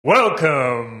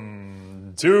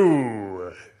Welcome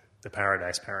to the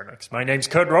Paradise Paradox. My name's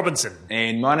Kurt Robinson.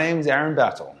 And my name's Aaron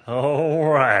Battle. All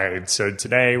right. So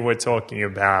today we're talking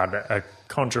about a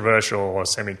controversial or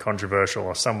semi-controversial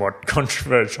or somewhat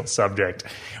controversial subject.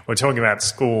 We're talking about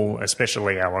school,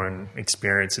 especially our own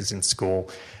experiences in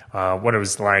school, what it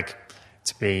was like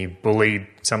to be bullied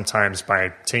sometimes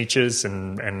by teachers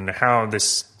and how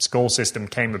this school system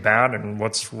came about and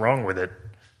what's wrong with it.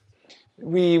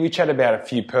 We chat about a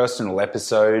few personal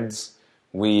episodes.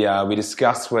 We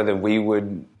discuss whether we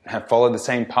would have followed the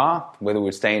same path, whether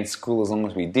we'd stay in school as long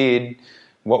as we did.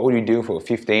 What would we do if we were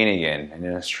 15 again and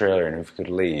in Australia and if we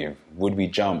could leave? Would we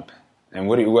jump? And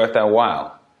would it be worth our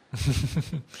while?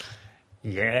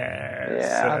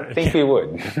 Yeah, I think we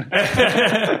would.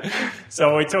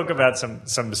 So we talk about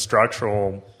some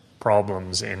structural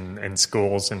problems in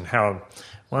schools and how,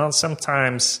 well,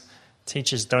 sometimes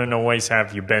teachers don't always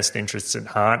have your best interests at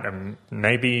heart, and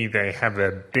maybe they have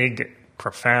a big,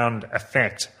 profound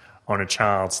effect on a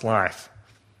child's life.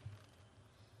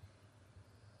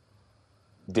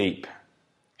 Deep.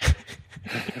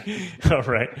 All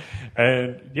right.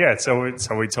 And so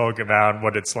we talk about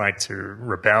what it's like to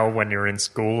rebel when you're in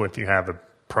school. If you have a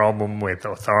problem with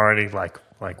authority like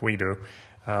we do,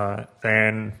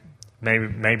 then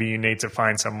maybe you need to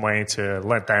find some way to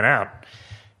let that out.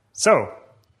 So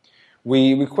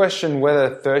we question whether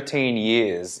 13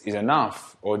 years is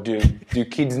enough, or do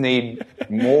kids need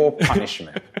more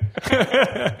punishment?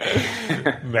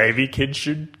 Maybe kids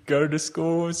should go to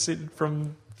school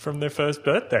from their first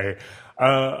birthday.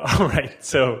 All right.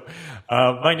 So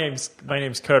my name's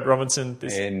Kurt Robinson.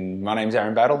 And my name's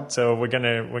Aaron Battle. So we're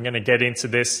gonna get into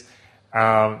this.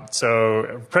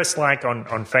 So press like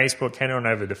on Facebook, head on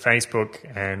over to Facebook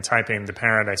and type in the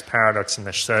Paradise Paradox in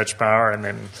the search bar, and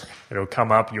then it'll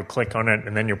come up. You'll click on it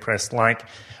and then you'll press like.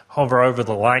 Hover over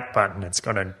the like button. It's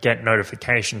got a get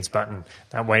notifications button.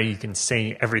 That way you can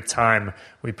see every time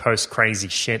we post crazy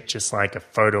shit, just like a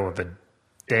photo of a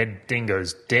dead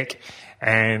dingo's dick.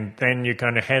 And then you're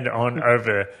going to head on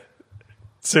over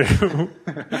to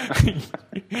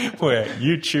where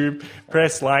YouTube,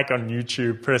 press like on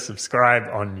YouTube, press subscribe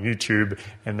on YouTube,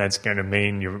 and that's going to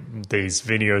mean these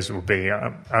videos will be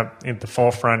up in the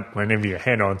forefront whenever you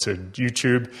head on to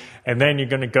YouTube. And then you're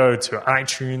going to go to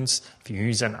iTunes. If you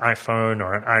use an iPhone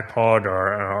or an iPod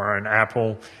or an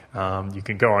Apple, you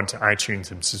can go onto iTunes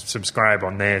and subscribe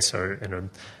on there, so it'll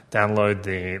download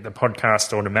the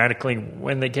podcast automatically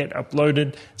when they get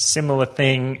uploaded. Similar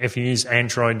thing, if you use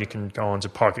Android, you can go onto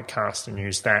Pocket Cast and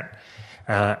use that.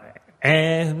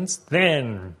 And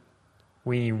then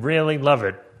we really love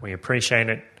it. We appreciate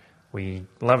it. We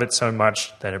love it so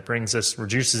much that it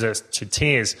reduces us to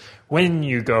tears when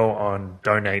you go on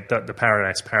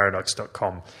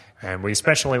donate.theparadiseparadox.com. And we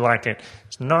especially like it.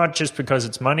 It's not just because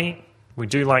it's money. We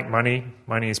do like money.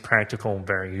 Money is practical and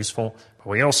very useful. But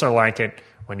we also like it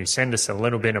when you send us a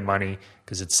little bit of money,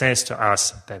 because it says to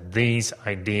us that these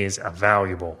ideas are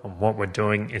valuable and what we're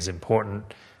doing is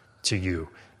important to you.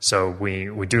 So we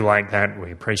do like that.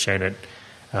 We appreciate it.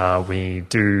 We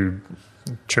do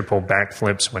triple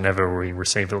backflips whenever we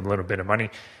receive a little bit of money.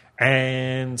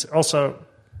 And also,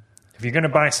 if you're going to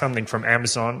buy something from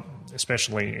Amazon,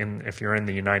 especially if you're in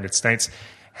the United States,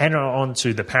 head on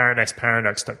to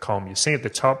theparadiseparadox.com. You see at the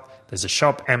top, there's a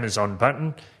Shop Amazon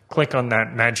button. Click on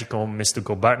that magical,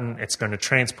 mystical button. It's going to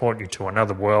transport you to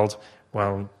another world,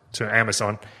 well, to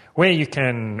Amazon, where you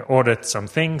can order some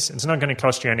things. It's not going to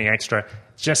cost you any extra.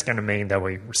 It's just going to mean that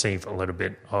we receive a little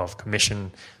bit of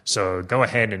commission. So go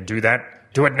ahead and do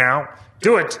that. Do it now.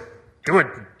 Do it. Do it.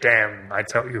 Damn, I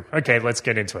tell you. Okay, let's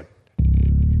get into it.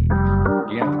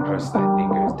 You have to post that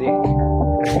dingo's dick.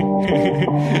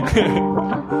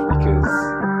 Because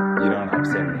you don't want to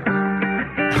upset me.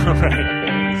 All right.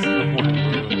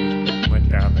 Went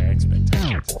down the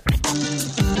expectations.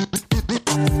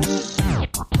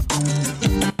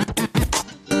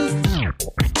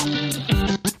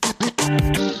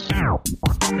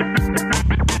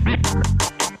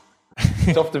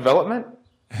 Self-development?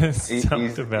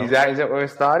 Self-development. Is that where we're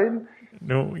starting?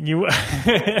 No, you. Well,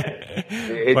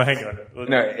 hang on.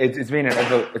 No, it's been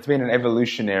an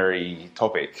evolutionary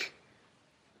topic.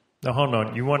 No, hold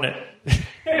on. You want to?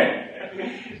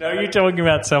 No, you're talking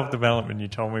about self-development. You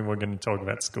told me we're going to talk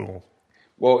about school.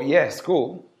 Well, yeah,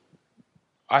 school.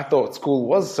 I thought school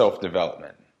was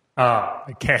self-development. Ah,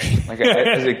 okay. Like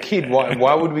as a kid,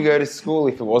 why would we go to school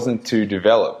if it wasn't to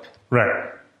develop?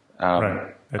 Right.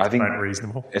 Right. That's quite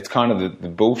reasonable. It's kind of the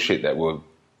bullshit that we're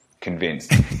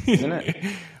convinced, isn't it?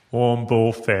 Warm,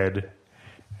 bull-fed.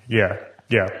 Yeah.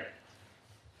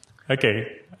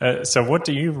 Okay. So what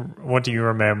do you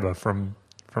remember from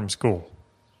school?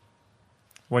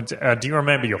 Do you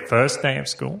remember your first day of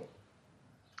school?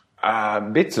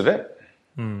 Bits of it.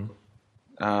 Well,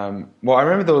 I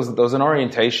remember there was an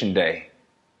orientation day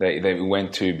that we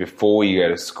went to before you go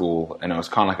to school, and it was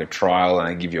kind of like a trial, and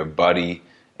they give you a buddy,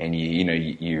 and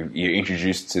you're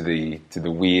introduced to the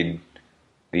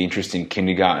interesting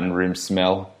kindergarten room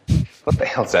smell. What the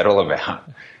hell's that all about?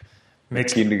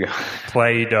 Mixed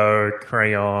Play-Doh,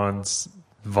 crayons,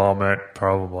 vomit,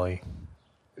 probably.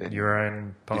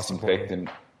 Urine, possibly. Disinfectant.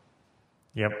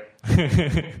 Yep.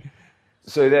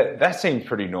 So that seemed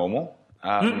pretty normal.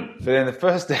 But then the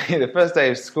first day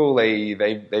of school, they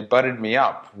butted me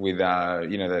up with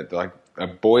like a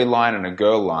boy line and a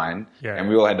girl line, and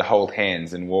we all had to hold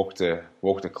hands and walk to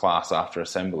class after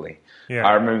assembly. Yeah.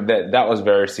 I remember that was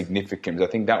very significant. I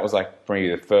think that was like probably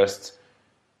the first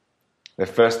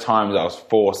time that I was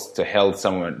forced to hold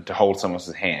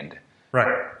someone's hand,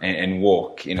 right, and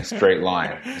walk in a straight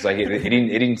line. It's like it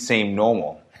didn't seem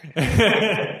normal.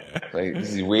 Like,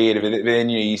 this is weird, but then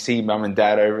you see mum and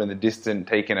dad over in the distance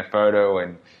taking a photo,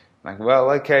 and like,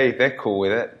 well, okay, they're cool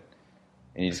with it,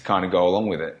 and you just kind of go along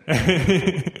with it.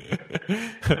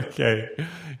 Okay,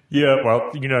 yeah.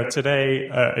 Well, today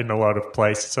in a lot of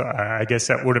places, I guess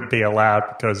that wouldn't be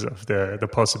allowed because of the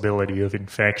possibility of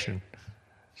infection.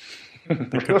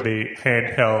 There could be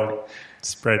handheld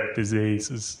spread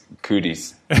diseases.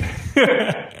 Cooties.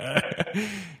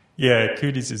 Yeah,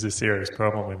 cooties is a serious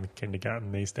problem in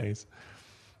kindergarten these days.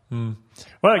 Well,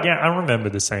 yeah, I remember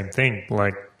the same thing.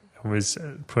 Like, I was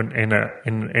put in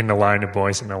a line of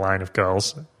boys and a line of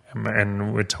girls,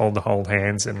 and we're told to hold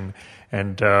hands, and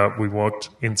we walked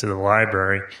into the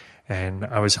library, and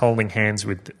I was holding hands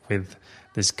with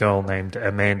this girl named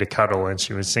Amanda Cuddle, and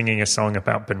she was singing a song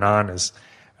about bananas,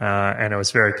 and I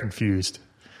was very confused.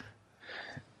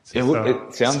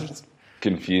 It sounds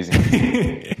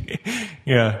confusing.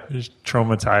 Yeah, just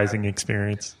traumatizing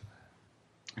experience.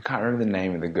 I can't remember the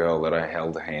name of the girl that I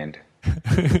held a hand.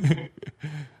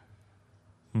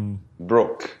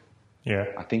 Brooke. Yeah.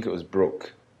 I think it was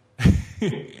Brooke.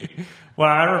 Well,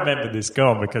 I remember this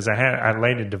girl because I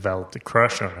later developed a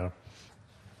crush on her.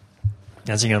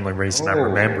 That's the only reason I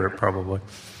remember it, probably.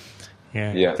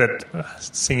 Yeah. That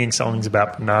singing songs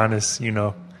about bananas,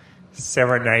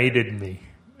 serenaded me.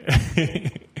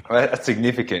 Well, that's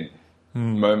significant.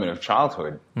 Moment of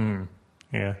childhood.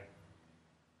 Yeah.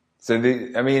 So,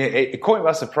 it caught me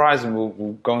by surprise when we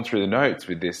were going through the notes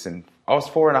with this, and I was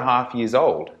 4.5 years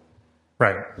old.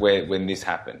 Right. When this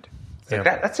happened. So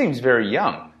that seems very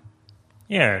young.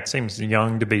 Yeah, it seems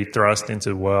young to be thrust into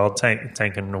the world,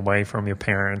 taken away from your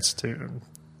parents to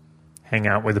hang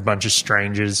out with a bunch of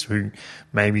strangers who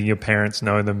maybe your parents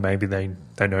know them, maybe they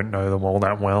don't know them all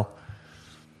that well.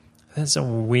 There's a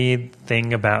weird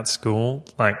thing about school.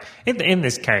 Like in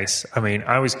this case,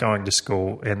 I was going to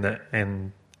school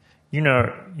in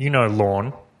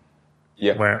Lawn,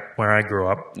 where I grew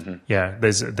up. Mm-hmm. Yeah,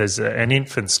 there's an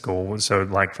infant school, so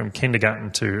like from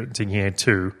kindergarten to year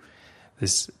 2,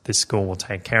 this school will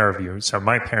take care of you. So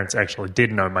my parents actually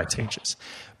did know my teachers,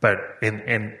 but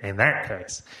in that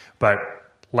case, but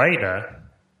later,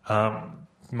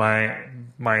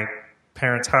 my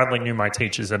parents hardly knew my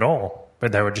teachers at all.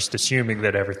 But they were just assuming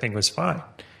that everything was fine.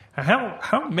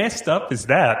 How messed up is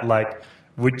that? Like,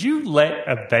 would you let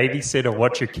a babysitter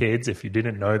watch your kids if you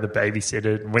didn't know the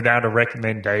babysitter without a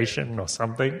recommendation or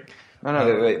something?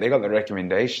 No, they got the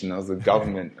recommendation. That was the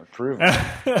government approval.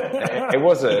 It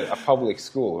was a public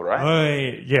school,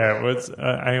 right? Yeah, it was.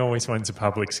 I always went to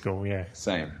public school, yeah.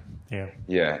 Same. Yeah.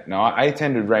 Yeah. No, I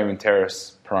attended Raymond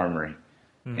Terrace Primary,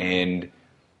 and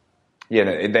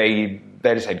they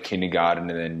just had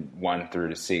kindergarten and then 1 through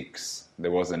to 6.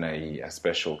 There wasn't a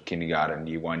special kindergarten,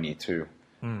 year 1, year 2.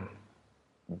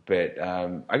 But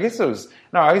I guess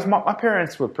my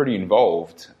parents were pretty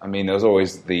involved. There was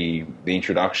always the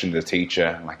introduction to the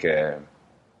teacher, like a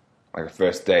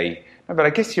first day. No, but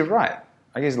I guess you're right.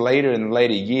 I guess in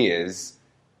later years,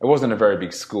 it wasn't a very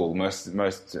big school. Most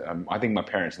I think my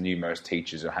parents knew most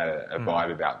teachers or had a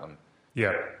vibe about them.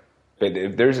 Yeah. But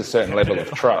there is a certain level of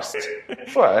trust.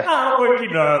 What? Let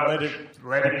it go,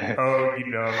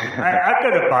 I've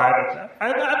got a vibe.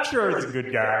 I'm sure he's a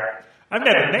good guy. I've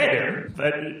never met him,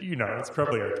 but, it's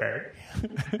probably okay.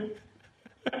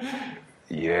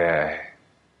 Yeah.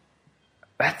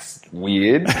 That's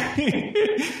weird.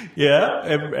 Yeah,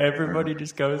 everybody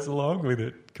just goes along with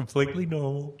it. Completely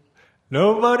normal.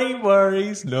 Nobody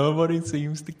worries. Nobody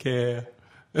seems to care.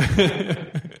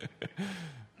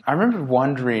 I remember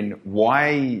wondering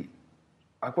why,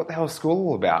 like, what the hell is school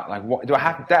all about? Like, what, do I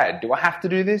have to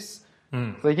do this?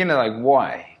 Like,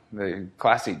 why? The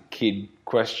classic kid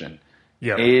question.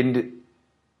 Yeah. And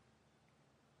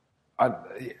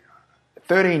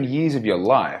 13 years of your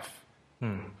life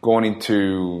gone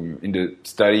into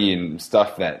study and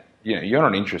stuff that you're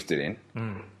not interested in.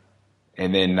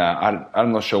 And then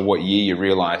I'm not sure what year you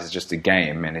realize it's just a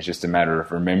game and it's just a matter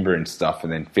of remembering stuff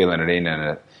and then filling it in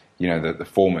and the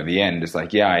form at the end. It's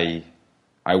like, I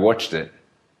watched it.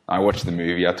 I watched the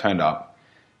movie. I turned up,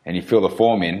 and you fill the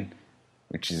form in,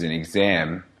 which is an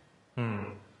exam.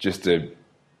 Just I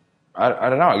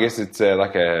don't know. I guess it's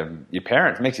your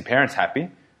parents makes your parents happy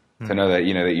to know that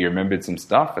that you remembered some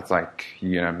stuff. It's like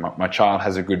my child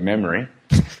has a good memory.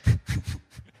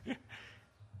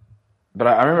 But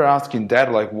I remember asking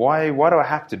Dad, like, why do I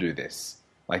have to do this?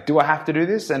 Like, do I have to do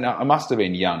this? And I must have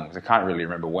been young, because I can't really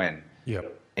remember when.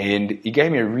 Yep. And he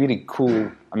gave me a really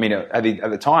cool... I mean, at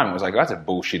the time, I was like, that's a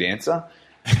bullshit answer.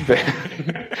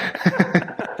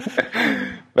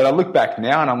 But I look back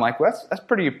now, and I'm like, well, that's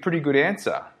pretty good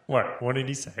answer. What did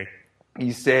he say?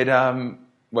 He said,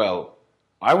 well,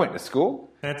 I went to school.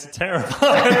 That's terrible.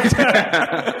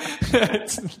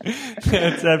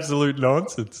 That's absolute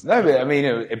nonsense. No, but I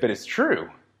mean, but it's true.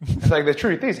 It's like the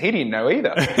truth is he didn't know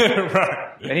either.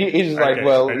 Right. And he's just like,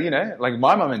 well, like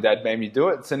my mum and dad made me do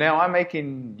it, so now I'm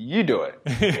making you do it.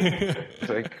 It's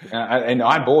like, and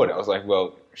I bought it. I was like,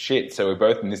 well, shit, so we're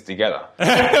both in this together. All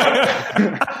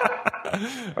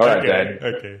right, Dad.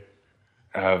 Okay.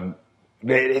 But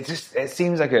it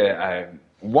seems like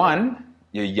one,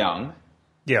 you're young.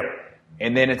 Yep.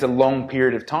 And then it's a long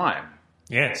period of time.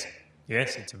 Yes,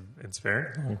 it's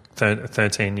very long.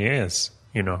 13 years,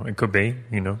 it could be,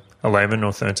 11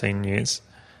 or 13 years.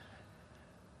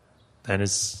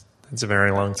 That's a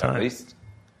very long time. At least.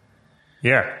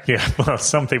 Yeah. Well,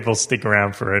 some people stick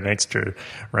around for an extra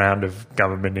round of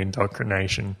government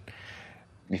indoctrination.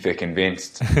 If they're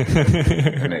convinced.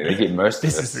 They get most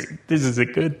of it. This is a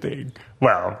good thing.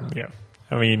 Well, yeah.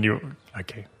 I mean,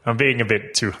 okay. I'm being a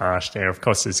bit too harsh there. Of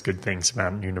course, there's good things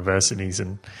about universities,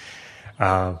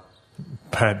 but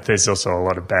there's also a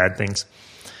lot of bad things.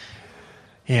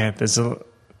 Yeah,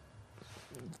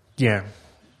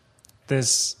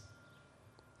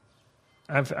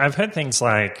 I've heard things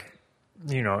like,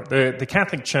 the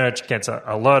Catholic Church gets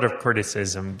a lot of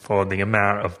criticism for the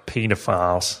amount of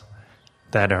pedophiles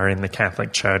that are in the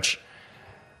Catholic Church,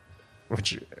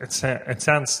 which it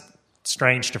sounds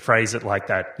strange to phrase it like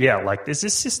that. Yeah, like there's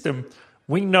this system.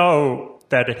 We know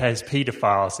that it has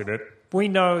pedophiles in it. We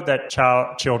know that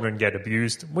children get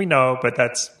abused. We know, but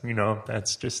that's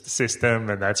just the system,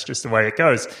 and that's just the way it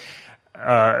goes.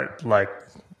 Like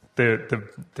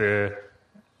the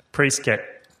priests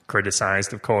get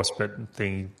criticized, of course, but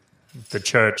the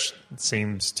church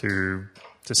seems to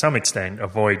some extent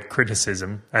avoid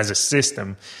criticism as a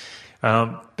system.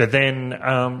 But then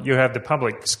you have the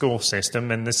public school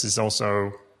system, and this is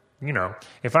also,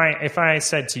 if I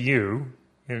said to you,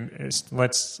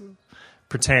 let's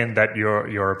pretend that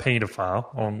you're a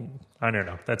pedophile, I don't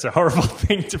know, that's a horrible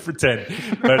thing to pretend,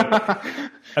 but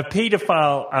a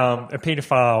pedophile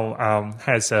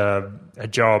has a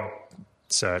job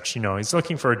search. He's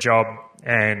looking for a job,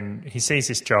 and he sees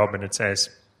this job, and it says,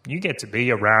 you get to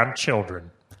be around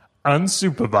children,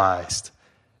 unsupervised,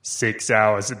 6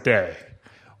 hours a day.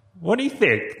 What do you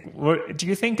think? Do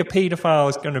you think a paedophile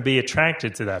is going to be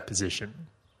attracted to that position?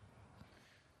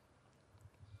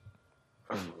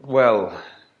 Well,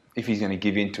 if he's going to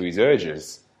give in to his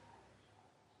urges.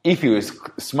 If he was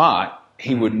smart,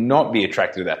 he would not be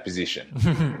attracted to that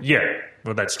position. Yeah,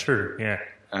 well, that's true, yeah.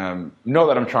 Not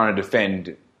that I'm trying to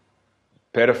defend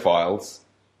pedophiles.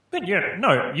 But you're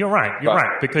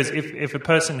right, because if a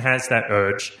person has that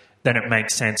urge, then it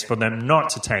makes sense for them not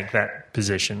to take that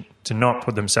position, to not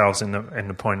put themselves in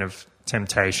the point of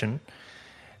temptation,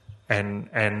 and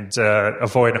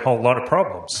avoid a whole lot of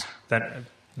problems.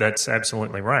 That's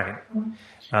absolutely right.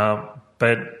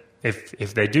 But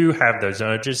if they do have those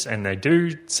urges and they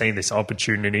do see this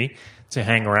opportunity to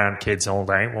hang around kids all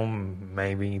day, well,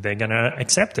 maybe they're going to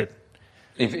accept it.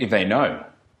 If they know.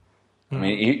 I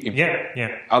mean,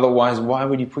 yeah. Otherwise, why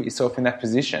would you put yourself in that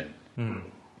position?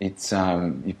 It's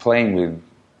you're playing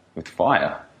with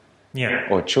fire,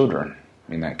 or children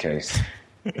in that case.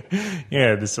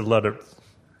 Yeah, there's a lot of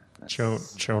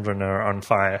children are on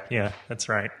fire. Yeah, that's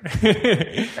right.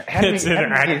 It's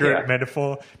an accurate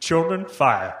metaphor. Children,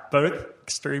 fire, both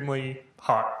extremely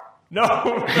hot. No,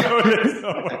 that's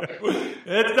not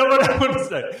what I want to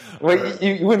say. Well,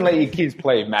 you wouldn't let your kids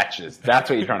play matches. That's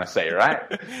what you're trying to say, right?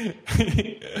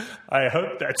 I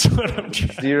hope that's what I'm trying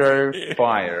to Zero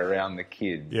fire around the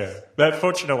kids. Yeah, but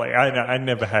fortunately, I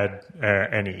never had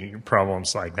any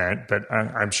problems like that, but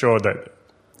I'm sure that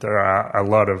there are a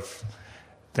lot of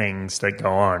things that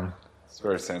go on. It's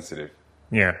very sensitive.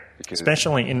 Yeah,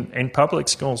 especially in public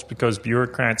schools, because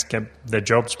bureaucrats get their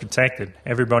jobs protected.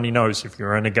 Everybody knows if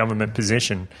you're in a government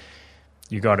position,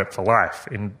 you got it for life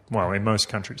in most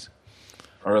countries.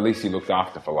 Or at least you looked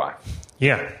after for life.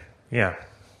 Yeah. There's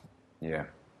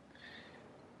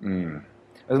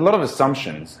a lot of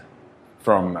assumptions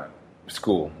from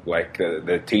school, like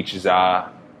the teachers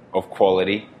are of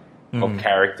quality, of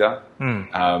character,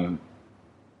 that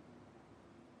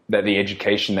the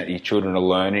education that your children are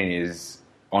learning is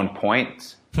on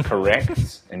point,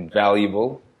 correct, and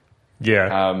valuable.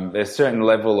 Yeah. There's a certain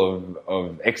level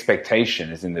of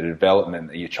expectation is in the development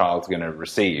that your child's going to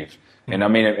receive. And I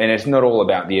mean, and it's not all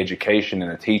about the education and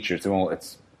the teacher.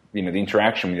 It's the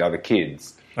interaction with the other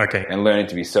kids. Okay. And learning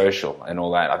to be social and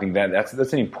all that. I think that's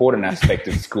an important aspect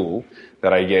of school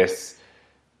that I guess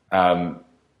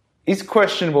is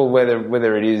questionable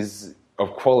whether it is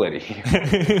of quality.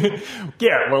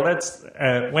 Yeah, well, that's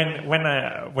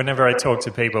whenever I talk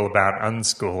to people about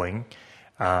unschooling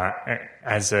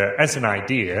as an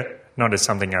idea, not as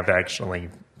something I've actually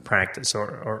practiced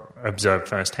or observed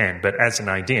firsthand, but as an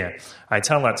idea, I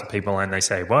tell that to people and they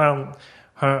say, well,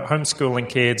 homeschooling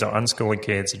kids or unschooling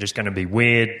kids are just going to be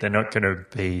weird. They're not going to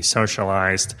be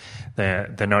socialized.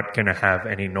 They're not going to have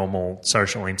any normal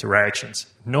social interactions.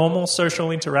 Normal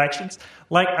social interactions?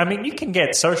 Like, I mean, you can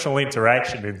get social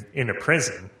interaction in a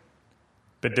prison,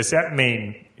 but does that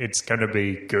mean it's going to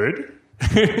be good?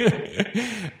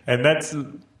 And that's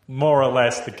more or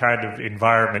less the kind of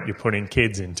environment you're putting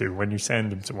kids into when you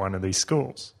send them to one of these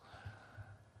schools.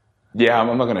 Yeah,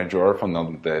 I'm not going to draw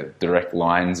from the direct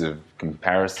lines of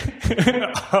comparison.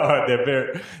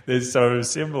 They're so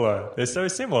similar. They're so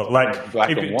similar. Like,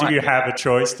 do you have a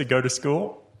choice to go to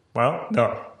school? Well,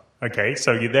 no. Okay,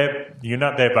 so you're there. You're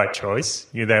not there by choice.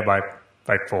 You're there by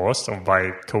force or by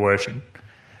coercion.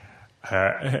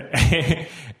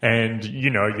 And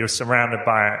you're surrounded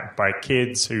by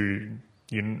kids who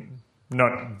you're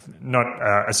not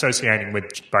associating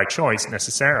with by choice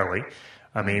necessarily.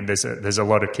 I mean, there's a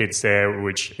lot of kids there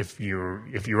which, if you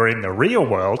were in the real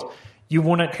world, you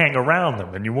wouldn't hang around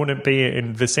them and you wouldn't be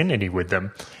in vicinity with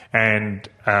them, and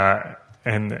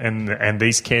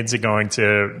these kids are going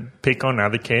to pick on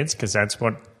other kids because that's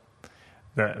what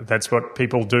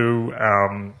people do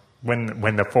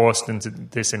when they're forced into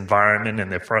this environment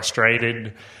and they're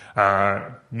frustrated.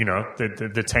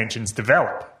 The tensions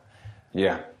develop.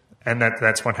 Yeah. And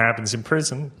that's what happens in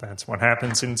prison. That's what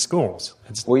happens in schools.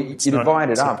 You divide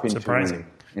it up into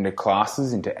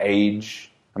classes, into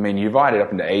age. I mean, you divide it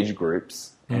up into age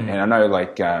groups. And I know,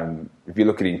 like, if you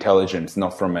look at intelligence,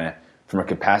 not from a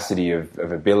capacity of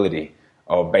ability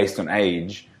or based on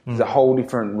age, there's a whole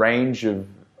different range of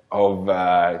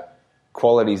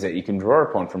qualities that you can draw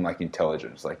upon from, like,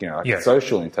 intelligence, like a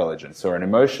social intelligence or an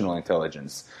emotional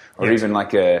intelligence, or even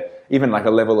like a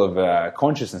level of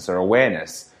consciousness or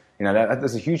awareness.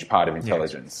 That's a huge part of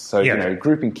intelligence. So,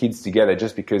 grouping kids together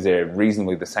just because they're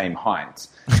reasonably the same height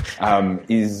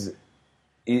is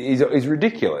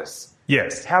ridiculous.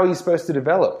 Yes. How are you supposed to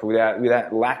develop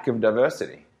without lack of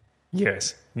diversity?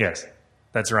 Yes,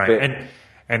 that's right.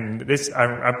 And this,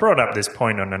 I brought up this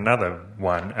point on another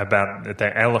one about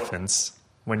the elephants.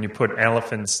 When you put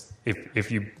elephants,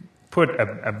 if you put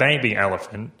a baby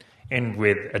elephant in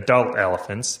with adult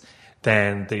elephants,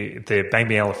 then the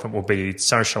baby elephant will be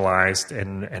socialized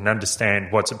and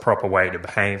understand what's a proper way to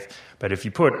behave. But if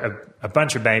you put a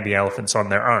bunch of baby elephants on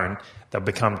their own, they'll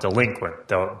become delinquent.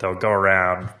 They'll go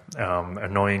around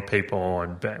annoying people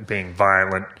and being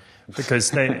violent because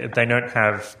they don't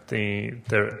have the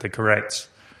correct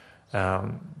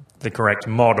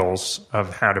models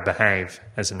of how to behave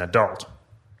as an adult.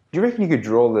 Do you reckon you could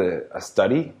draw a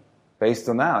study based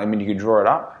on that? I mean, you could draw it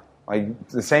up. Like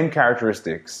the same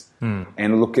characteristics,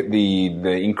 and look at the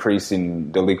increase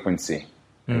in delinquency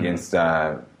against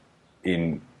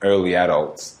in early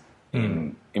adults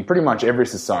in pretty much every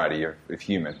society of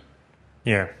human.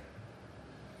 Yeah,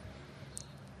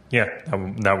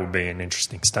 that would be an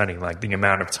interesting study. Like the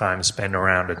amount of time spent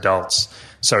around adults,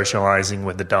 socializing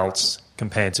with adults,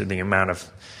 compared to the amount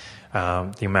of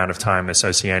time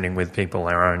associating with people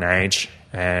their own age,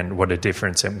 and what a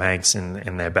difference it makes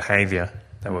in their behavior.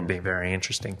 That would be very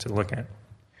interesting to look at.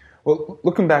 Well,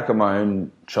 looking back at my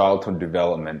own childhood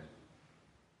development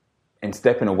and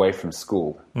stepping away from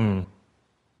school, I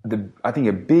think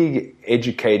a big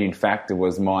educating factor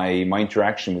was my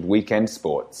interaction with weekend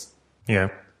sports. Yeah,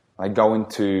 like going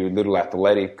to little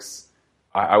athletics.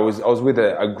 I was with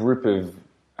a group of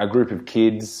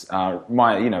kids,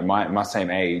 my same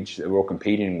age that we're all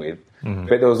competing with,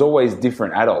 but there was always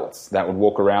different adults that would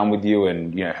walk around with you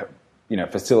and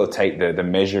facilitate the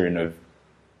measuring of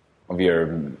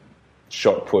your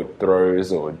shot put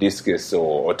throws or discus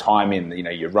or timing,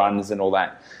 your runs and all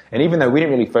that. And even though we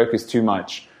didn't really focus too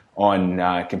much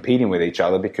on competing with each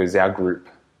other, because our group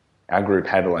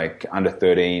had like under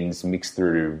 13s mixed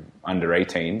through under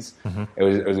 18s. Mm-hmm.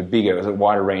 It was a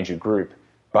wider range of group,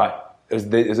 but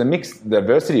it was a mixed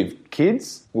diversity of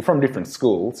kids. We're from different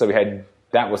schools, so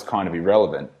that was kind of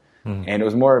irrelevant. Mm. And it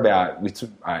was more about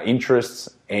interests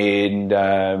and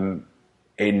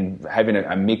having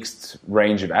a mixed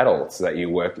range of adults that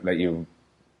you're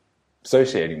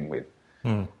associating with.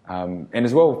 Mm. And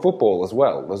as well, football as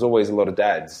well. There's always a lot of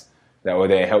dads that were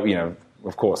there,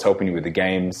 of course, helping you with the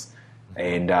games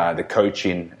and the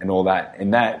coaching and all that.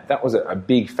 And that was a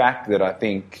big factor that I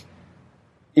think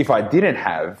if I didn't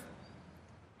have,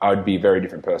 I would be a very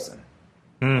different person.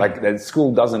 Mm. Like that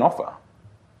school doesn't offer.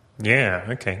 Yeah,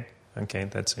 okay,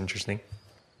 that's interesting.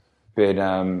 But,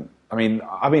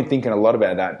 I've been thinking a lot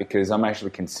about that because I'm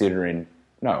actually considering,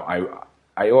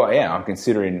 I'm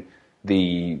considering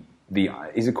the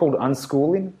is it called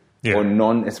unschooling? Yeah.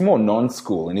 Or it's more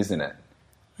non-schooling, isn't it?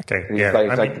 Okay, yeah.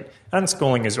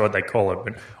 Unschooling is what they call it.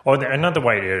 But another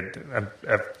way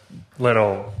a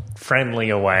little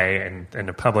friendlier way and in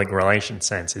a public relations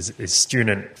sense is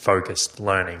student-focused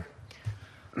learning.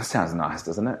 That sounds nice,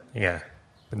 doesn't it? Yeah.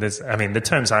 The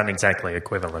terms aren't exactly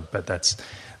equivalent, but that's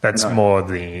more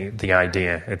the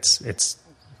idea. It's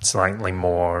slightly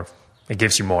more, it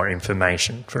gives you more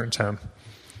information for a term.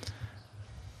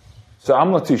 So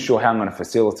I'm not too sure how I'm going to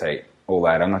facilitate all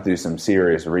that. I'm going to do some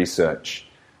serious research,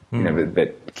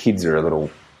 but kids are a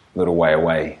little way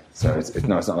away. So it's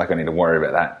not like I need to worry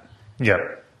about that. Yeah.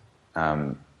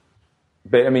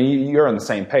 But you're on the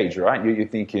same page, right? You're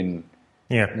thinking,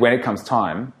 yeah, when it comes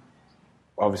time,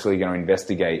 obviously you're going to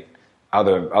investigate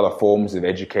other forms of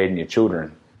educating your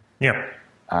children. Yeah.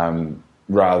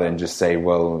 Rather than just say,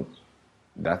 well,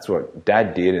 that's what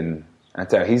Dad did, and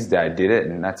that's how his dad did it,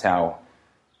 and that's how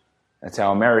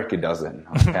America does it.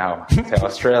 That's how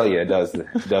Australia does it.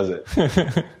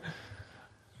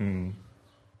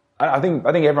 I think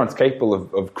everyone's capable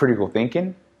of critical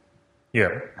thinking.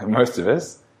 Yeah. Most of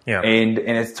us. Yeah. And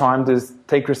it's time to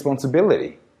take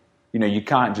responsibility. You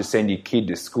can't just send your kid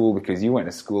to school because you went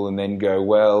to school and then go,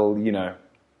 well,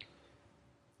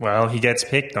 Well, he gets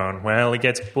picked on. Well, he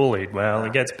gets bullied. Well, he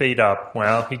gets beat up.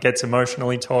 Well, he gets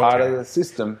emotionally tortured. Part of the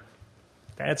system.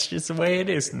 That's just the way it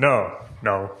is. No.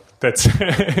 That's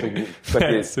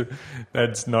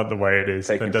that's not the way it is.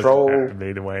 Take that control, doesn't have to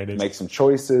be the way it is. Make some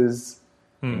choices,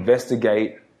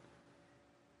 investigate.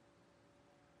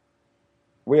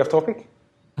 We off topic?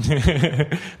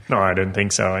 No, I don't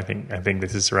think so. I think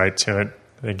this is right to it.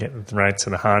 They get right to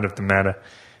the heart of the matter.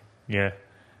 Yeah.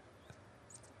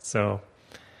 So,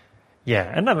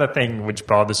 yeah, another thing which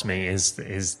bothers me is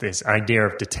this idea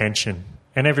of detention,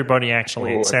 and everybody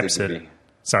actually accepts it.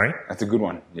 Sorry? That's a good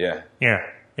one. Yeah. Yeah.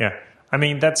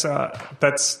 That's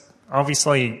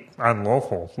obviously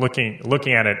unlawful.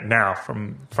 Looking at it now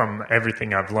from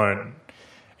everything I've learned,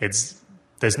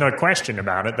 there's no question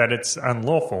about it that it's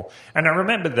unlawful. And I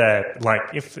remember that, like,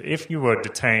 if you were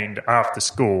detained after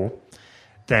school,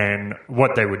 then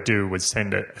what they would do was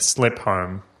send a slip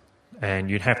home, and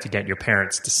you'd have to get your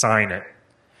parents to sign it.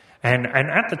 And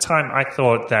at the time, I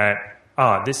thought that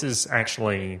this is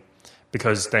actually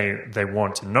because they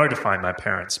want to notify my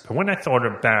parents. But when I thought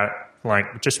about,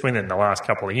 like, just within the last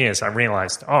couple of years, I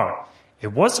realized,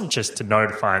 it wasn't just to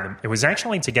notify them. It was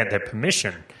actually to get their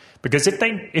permission. Because if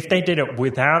they did it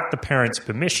without the parents'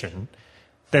 permission,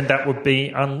 then that would be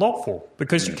unlawful.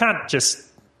 Because you can't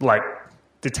just, like,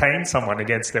 detain someone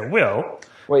against their will.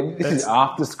 Wait, this is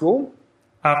after school?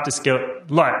 After school,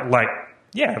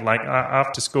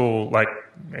 after school, like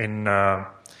in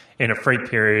a free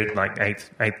period, like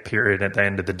eighth period at the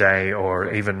end of the day,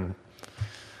 or even,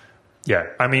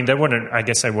 I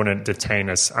guess they wouldn't detain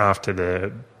us after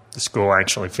the school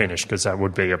actually finished, because that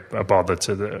would be a bother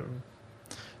to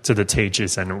the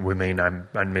teachers, and it would mean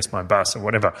I'd miss my bus or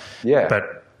whatever. Yeah.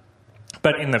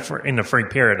 But in the free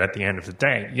period at the end of the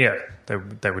day,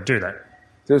 they would do that.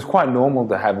 So it's quite normal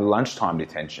to have lunchtime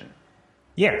detention.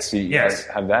 Yes. So you guys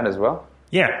have that as well?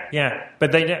 Yeah.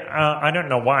 But they I don't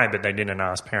know why, but they didn't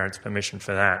ask parents' permission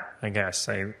for that, I guess.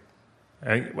 They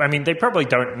probably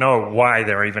don't know why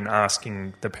they're even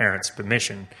asking the parents'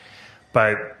 permission.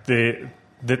 But the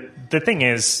thing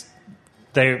is,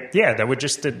 they would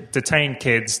just detain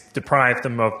kids, deprive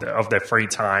them of their free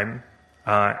time.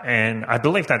 And I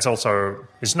believe that's also,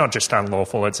 it's not just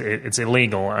unlawful, it's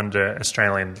illegal under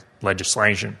Australian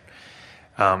legislation,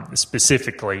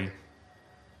 specifically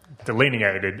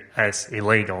delineated as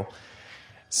illegal.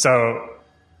 So,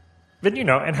 but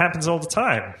it happens all the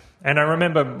time. And I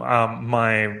remember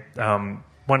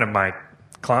one of my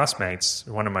classmates,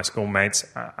 one of my schoolmates,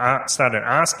 started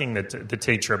asking the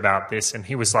teacher about this, and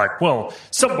he was like, well,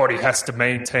 somebody has to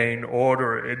maintain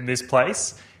order in this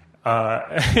place.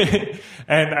 And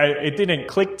it didn't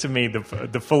click to me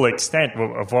the full extent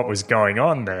of what was going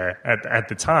on there at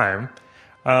the time.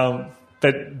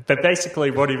 But basically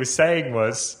what he was saying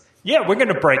was, yeah, we're going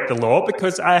to break the law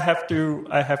because I have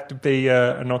to be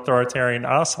an authoritarian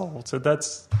asshole. So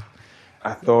that's...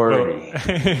 Authority.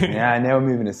 Yeah, now we're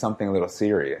moving to something a little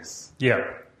serious. Yeah.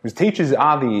 Because teachers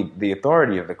are the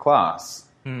authority of the class.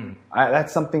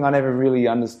 That's something I never really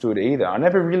understood either. I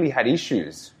never really had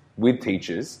issues with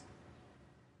teachers,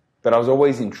 but I was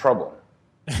always in trouble.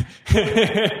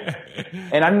 And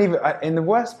and the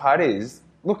worst part is,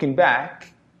 looking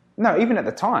back, no, even at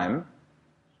the time,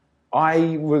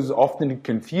 I was often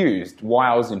confused why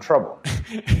I was in trouble.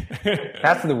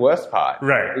 That's the worst part.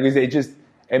 Right. Because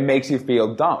it makes you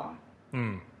feel dumb.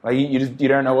 Like you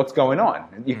don't know what's going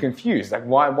on. You're confused. Like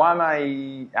why am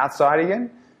I outside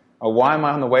again? Or why am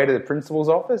I on the way to the principal's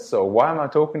office? Or why am I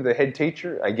talking to the head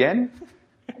teacher again?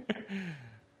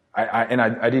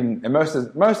 I didn't. And most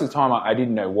of the time I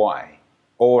didn't know why.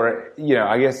 Or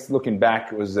I guess looking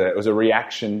back, it was a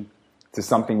reaction to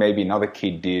something maybe another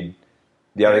kid did.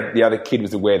 The other kid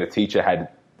was aware the teacher had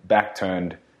back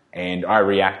turned, and I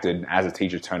reacted as a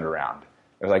teacher turned around.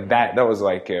 It was like that. That was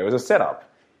like it was a setup.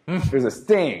 It was a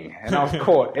sting, and I was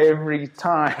caught every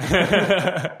time.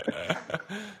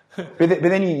 but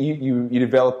then you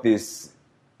develop this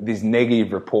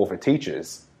negative rapport for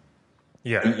teachers.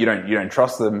 Yeah. You don't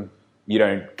trust them. You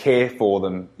don't care for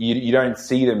them. You don't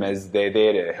see them as they're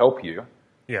there to help you.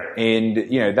 Yeah. And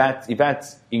if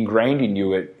that's ingrained in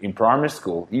you in primary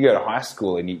school, you go to high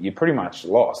school and you're pretty much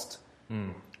lost.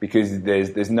 Because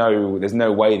there's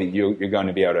no way that you're going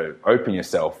to be able to open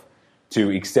yourself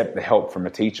to accept the help from a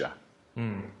teacher.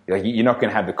 Like you're not going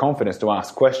to have the confidence to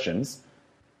ask questions,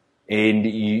 and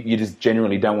you just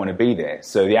generally don't want to be there.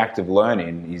 So the act of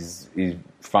learning is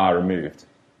far removed,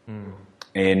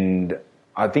 and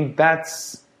I think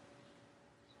that's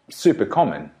super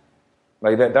common.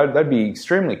 Like that'd be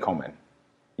extremely common.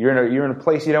 You're in a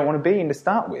place you don't want to be in to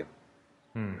start with,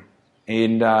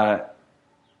 and.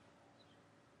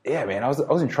 Yeah, man, I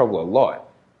was in trouble a lot.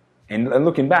 And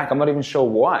looking back, I'm not even sure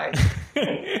why.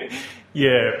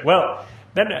 Yeah, well,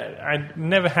 that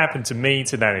never happened to me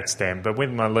to that extent, but with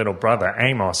my little brother,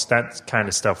 Amos, that kind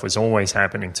of stuff was always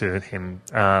happening to him.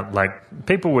 Like,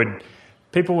 people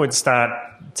would start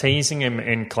teasing him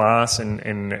in class,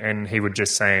 and he would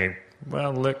just say,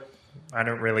 well, look, I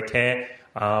don't really care.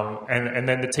 And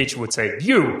then the teacher would say,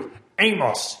 you,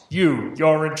 Amos,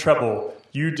 you're in trouble.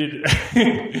 You did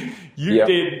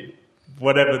did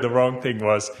whatever the wrong thing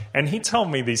was. And he told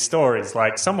me these stories,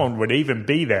 like someone would even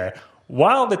be there.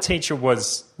 While the teacher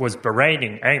was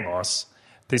berating Amos,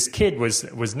 this kid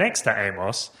was next to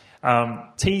Amos,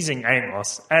 teasing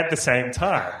Amos at the same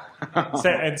time.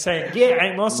 And saying, yeah,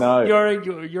 Amos, no.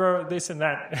 you're this and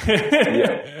that.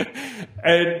 Yeah.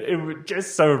 And it was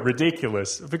just so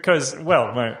ridiculous because,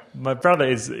 well, my brother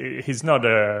he's not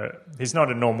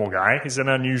a normal guy. He's an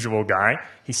unusual guy.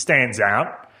 He stands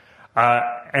out.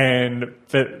 And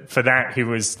for that, he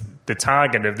was the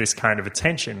target of this kind of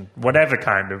attention, whatever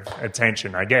kind of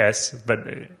attention, I guess, but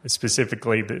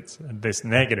specifically this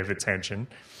negative attention.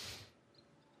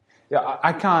 Yeah,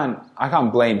 I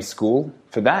can't blame school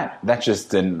for that. That's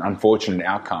just an unfortunate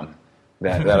outcome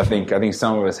that I think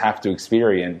some of us have to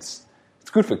experience. It's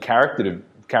good for character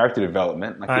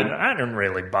development. Like I don't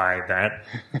really buy that.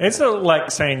 It's not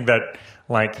like saying that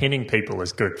like hitting people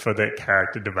is good for their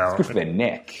character development. It's good for their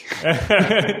neck.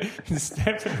 It's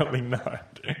definitely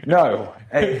not. No,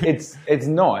 it's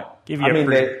not. Give you a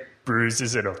few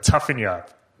bruises, it'll toughen you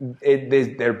up.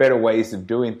 There are better ways of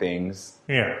doing things.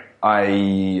 Yeah.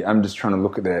 I'm just trying to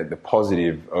look at the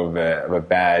positive of a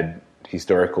bad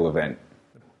historical event.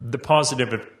 The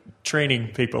positive of treating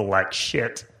people like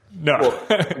shit. No.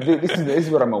 Well, this is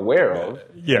what I'm aware of.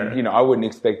 Yeah. And, I wouldn't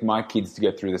expect my kids to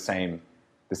go through the same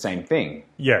thing.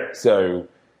 Yeah. So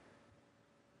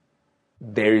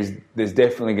there's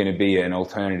definitely going to be an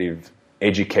alternative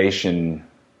education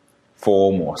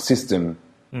form or system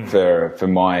for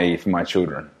my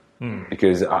children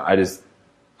because I just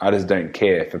don't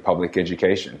care for public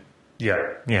education.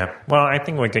 Yeah. Well, I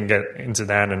think we can get into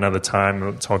that another time.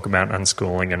 We'll talk about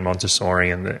unschooling and Montessori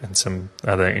and some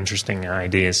other interesting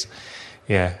ideas.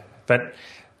 Yeah, but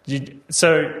you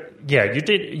said you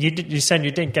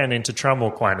did get into trouble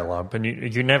quite a lot, but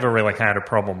you never really had a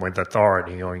problem with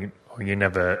authority, or you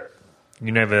never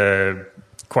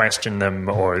questioned them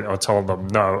or told them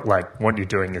no, like what you're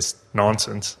doing is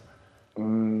nonsense.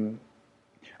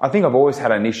 I think I've always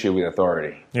had an issue with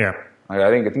authority. Yeah. Like,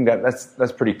 I think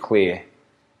that's pretty clear.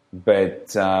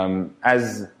 But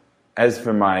as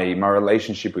for my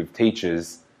relationship with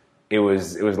teachers, it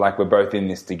was like we're both in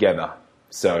this together.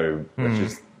 So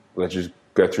let's just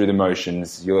go through the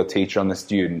motions. You're a teacher, I'm the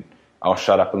student. I'll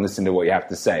shut up and listen to what you have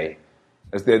to say.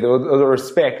 There was a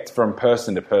respect from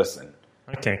person to person.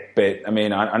 Okay. But I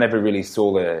mean, I never really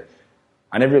saw the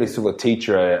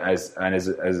teacher as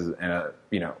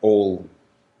all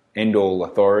end all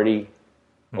authority,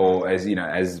 or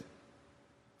as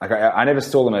like I never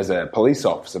saw them as a police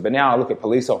officer. But now I look at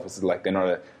police officers like they're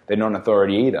not an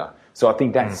authority either. So I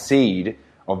think that seed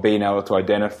of being able to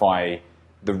identify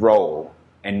the role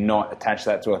and not attach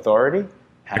that to authority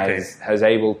has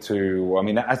able to. I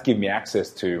mean, that's given me access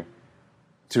to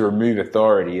remove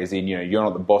authority, as in you're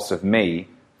not the boss of me,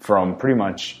 from pretty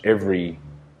much every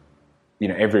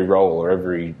role or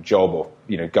every job or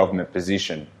government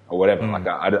position or whatever. Like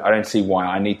I don't see why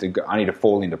I need to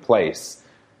fall into place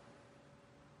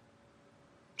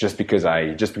just because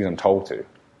I'm told to.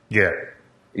 Yeah.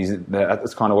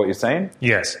 That's kind of what you're saying?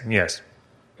 Yes.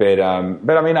 But I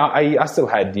mean, I still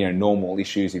had normal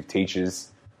issues with teachers.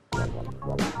 Press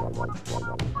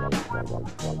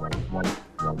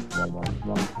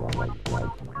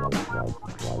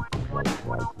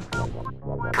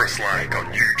like on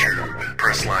YouTube,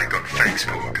 press like on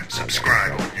Facebook,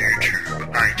 subscribe on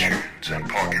YouTube, iTunes, and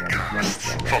Pocket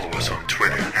Casts. Follow us on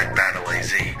Twitter at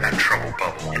BattleAZ and Trouble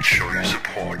Bubble and show your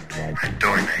support at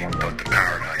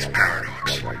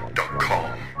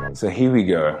donate.theparadiseparadox.com. So here we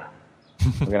go.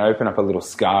 We're going to open up a little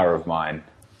scar of mine.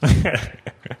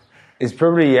 It's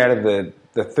probably out of the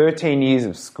 13 years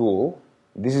of school,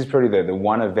 this is probably the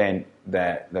one event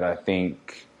that I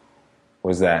think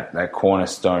was that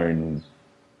cornerstone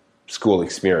school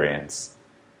experience.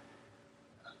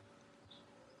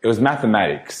 It was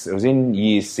mathematics. It was in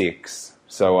year 6.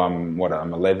 So I'm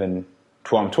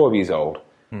 12 years old.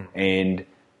 And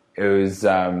it was,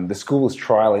 the school was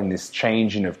trialing this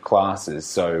changing of classes.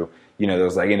 So, there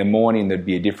was like in the morning, there'd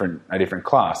be a different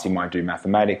class. You might do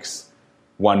mathematics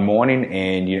one morning,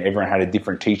 and everyone had a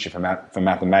different teacher for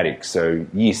mathematics. So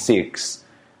year 6,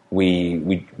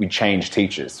 we changed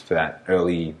teachers for that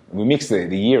early. We mixed the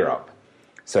year up.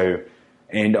 So,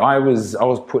 and I was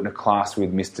put in a class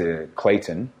with Mr.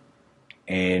 Clayton,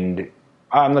 and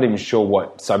I'm not even sure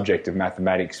what subject of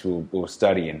mathematics we were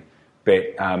studying, but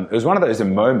it was one of those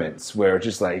moments where it's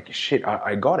just like, shit,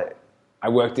 I got it. I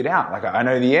worked it out. Like I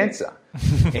know the answer.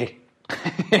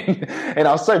 And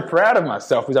I was so proud of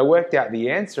myself because I worked out the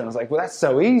answer, and I was like, well, that's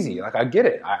so easy. Like I get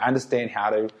it. I understand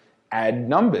how to add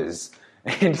numbers.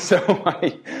 And so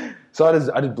I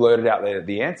just blurted out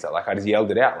the answer. Like I just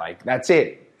yelled it out, like, that's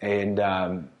it. And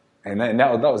that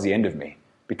was the end of me,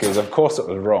 because of course it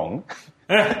was wrong.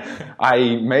 I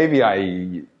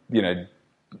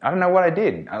don't know what I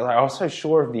did. I was so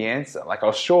sure of the answer. Like I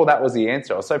was sure that was the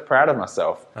answer. I was so proud of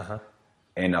myself.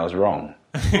 And I was wrong.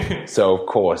 So, of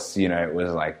course, it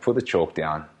was like, put the chalk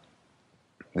down.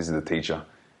 This is the teacher.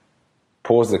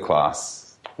 Pause the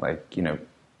class. Like,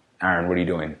 Aaron, what are you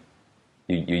doing?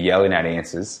 You're yelling out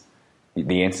answers.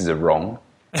 The answers are wrong.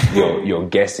 You're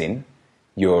guessing.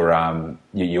 You're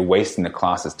wasting the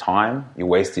class's time. You're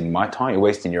wasting my time. You're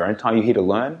wasting your own time. You're here to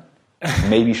learn.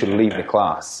 Maybe you should leave the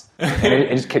class. And it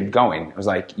just kept going. It was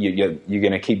like, you're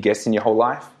going to keep guessing your whole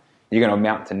life? You're going to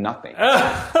amount to nothing.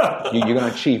 You're going to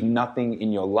achieve nothing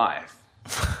in your life.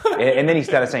 And then he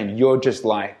started saying, you're just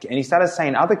like, and he started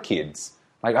saying other kids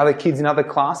in other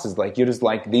classes, like, you're just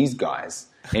like these guys.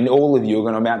 And all of you are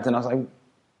going to amount to, and I was like,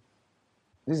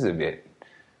 this is a bit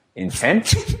intense.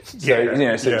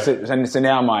 So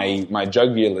now my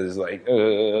jugular is like,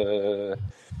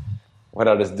 what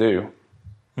did I just do?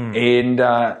 And,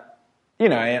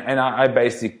 I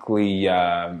basically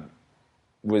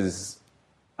was...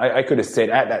 I could have said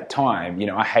at that time,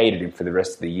 I hated him for the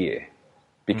rest of the year,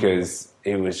 because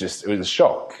it was a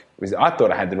shock. I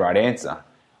thought I had the right answer.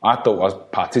 I thought I was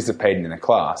participating in the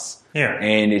class. Yeah.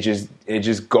 And it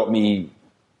just got me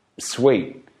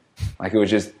sweet. Like it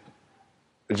was just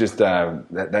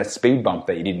that speed bump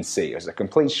that you didn't see. It was a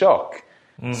complete shock.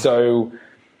 So,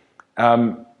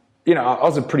 I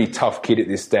was a pretty tough kid at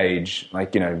this stage.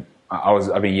 Like,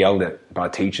 I've been yelled at by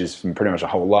teachers from pretty much my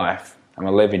whole life. I'm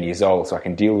 11 years old, so I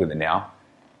can deal with it now.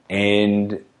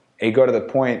 And it got to the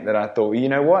point that I thought, well, you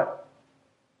know what?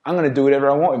 I'm going to do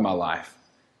whatever I want with my life.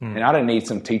 And I don't need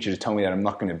some teacher to tell me that I'm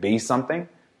not going to be something.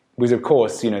 Because, of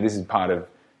course, this is part of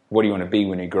what do you want to be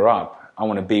when you grow up. I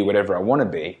want to be whatever I want to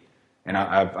be. And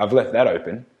I've left that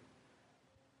open.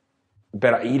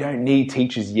 But you don't need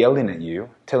teachers yelling at you,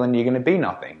 telling you you're going to be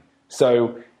nothing.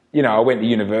 So I went to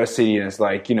university, and it's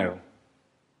like,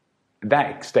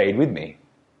 that stayed with me.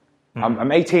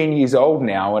 I'm 18 years old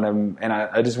now, and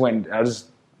I just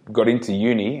got into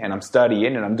uni, and I'm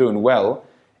studying, and I'm doing well.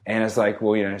 And it's like,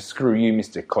 well, screw you,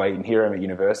 Mr. Clayton. Here I'm at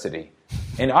university.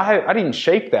 And I didn't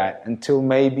shape that until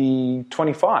maybe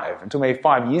 25. Until maybe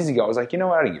 5 years ago, I was like, you know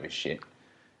what? I don't give a shit.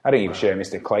 I didn't give a shit,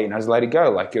 Mr. Clayton. I just let it go.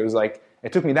 Like, it was like,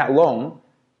 it took me that long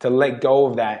to let go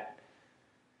of that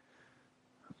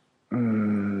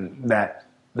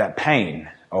pain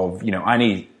of, I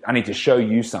need to show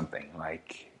you something.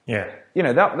 Like, Yeah.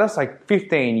 That's like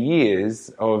 15 years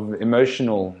of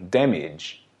emotional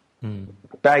damage,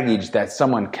 baggage that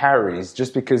someone carries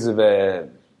just because of a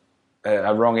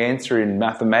wrong answer in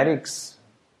mathematics.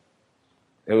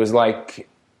 It was like,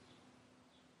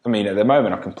 at the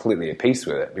moment I'm completely at peace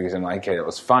with it because I'm like, okay, it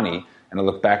was funny, and I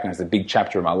look back and it's a big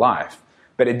chapter of my life.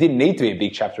 But it didn't need to be a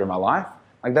big chapter of my life.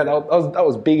 Like that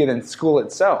was bigger than school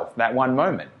itself, that one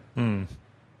moment.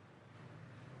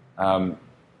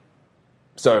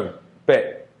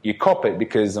 But you cop it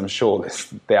because I'm sure there's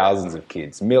thousands of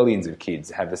kids, millions of kids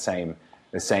have the same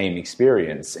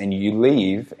experience, and you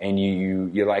leave and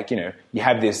you're like, you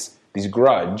have this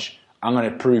grudge. I'm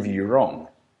going to prove you wrong.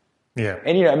 Yeah.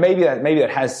 And maybe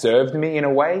that has served me in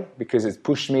a way because it's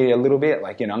pushed me a little bit.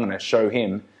 Like, I'm going to show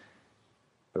him.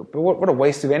 But what a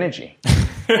waste of energy.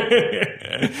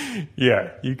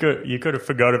 Yeah, you could have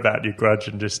forgot about your grudge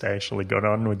and just actually got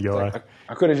on with your life.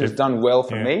 I could have just done well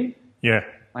for me. Yeah.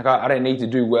 Like, I don't need to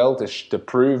do well to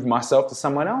prove myself to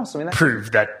someone else.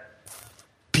 Prove that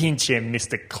pinche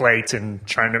Mr. Clayton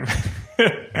trying to...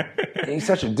 He's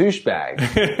such a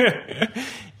douchebag.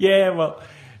 Yeah, well,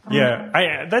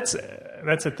 yeah. That's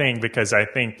a thing because I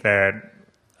think that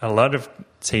a lot of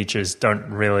teachers don't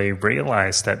really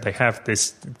realize that they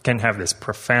can have this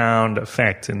profound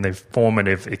effect in the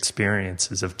formative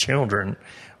experiences of children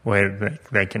where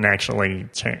they can actually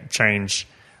change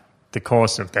the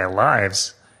course of their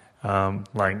lives,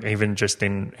 like even just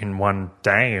in one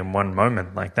day, in one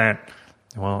moment like that.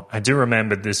 Well, I do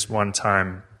remember this one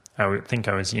time, I think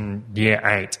I was in year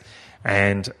 8,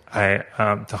 and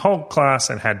the whole class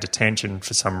had detention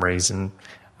for some reason.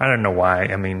 I don't know why.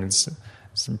 It's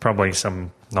probably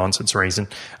some nonsense reason.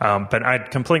 But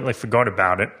I'd completely forgot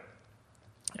about it.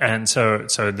 And so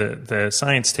the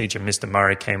science teacher, Mr.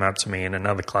 Murray, came up to me in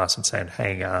another class and said,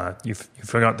 hey, you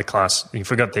forgot the class, you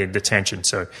forgot the detention,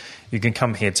 so you can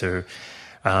come here to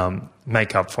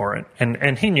make up for it.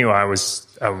 And he knew I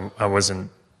wasn't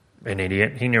an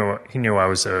idiot. He knew I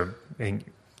was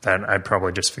that I'd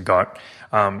probably just forgot.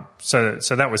 So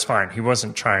that was fine. He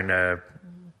wasn't trying to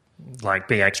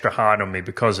be extra hard on me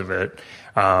because of it.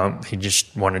 He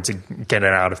just wanted to get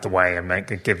it out of the way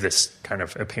and give this kind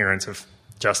of appearance of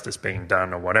justice being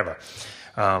done or whatever.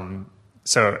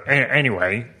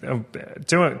 Anyway,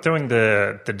 doing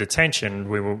the detention,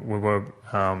 we were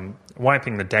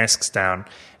wiping the desks down,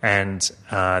 and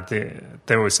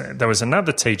there was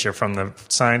another teacher from the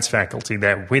science faculty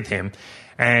there with him,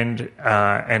 and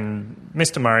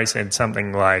Mr. Murray said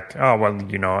something like, "Oh well,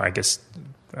 I guess."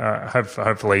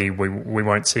 Hopefully we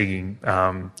won't see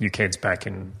you kids back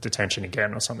in detention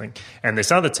again or something. And this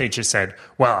other teacher said,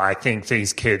 well, I think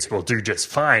these kids will do just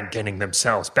fine getting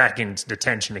themselves back into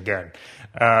detention again.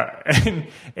 And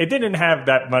it didn't have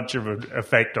that much of an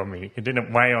effect on me. It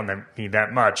didn't weigh on me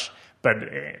that much. But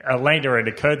later it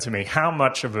occurred to me how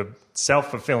much of a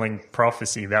self-fulfilling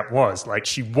prophecy that was. Like,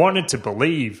 she wanted to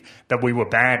believe that we were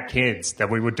bad kids, that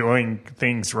we were doing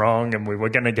things wrong and we were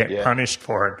going to get punished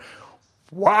for it.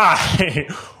 Why?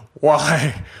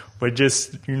 We're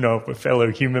just, we're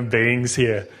fellow human beings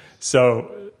here.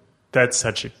 So that's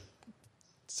such a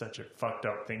fucked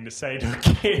up thing to say to a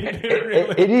kid.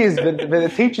 Really. It is, but the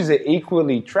teachers are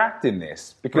equally trapped in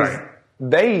this because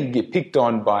they get picked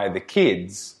on by the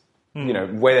kids,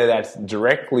 whether that's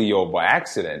directly or by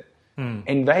accident,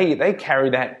 and they carry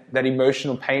that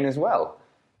emotional pain as well.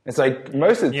 It's like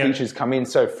most of the teachers come in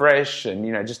so fresh and,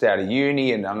 just out of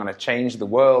uni, and I'm going to change the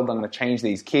world. I'm going to change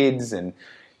these kids. And,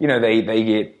 they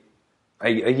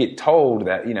get told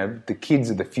that, the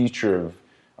kids are the future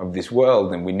of this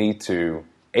world and we need to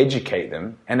educate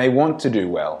them, and they want to do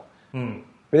well. But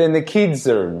then the kids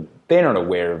they're not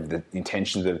aware of the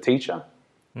intentions of the teacher.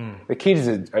 The kids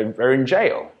are in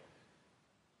jail.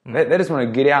 They just want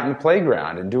to get out in the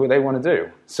playground and do what they want to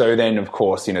do. So then, of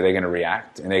course, they're going to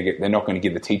react, and they're not going to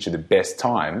give the teacher the best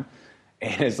time.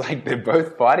 And it's like they're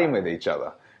both fighting with each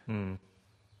other.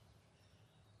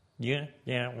 Yeah.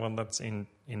 Well, that's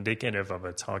indicative of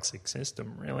a toxic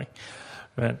system, really.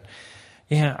 But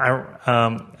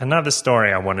another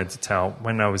story I wanted to tell.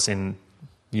 When I was in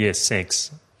year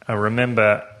 6, I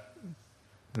remember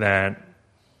that,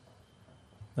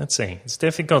 let's see, it's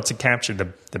difficult to capture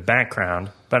the background,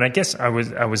 but I guess I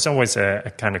was always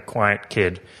a kind of quiet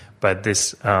kid. But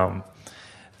this at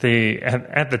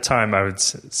the time I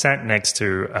was sat next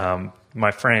to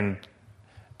my friend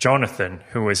Jonathan,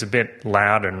 who was a bit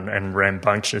loud and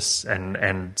rambunctious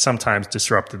and sometimes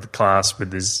disrupted the class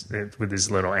with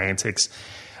his little antics.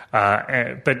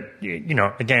 But you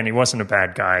know, again, he wasn't a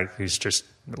bad guy. Who's just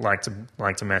liked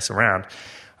to mess around.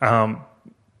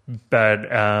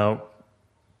 But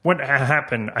what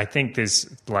happened? I think there's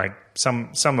like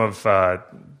some of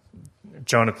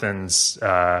Jonathan's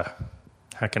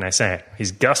how can I say it?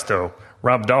 His gusto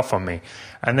rubbed off on me,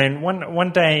 and then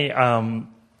one day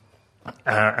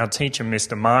our teacher,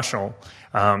 Mr. Marshall,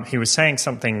 he was saying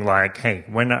something like, "Hey,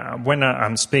 when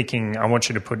I'm speaking, I want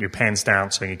you to put your pens down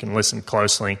so you can listen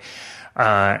closely."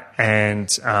 And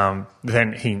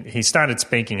then he started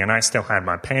speaking, and I still had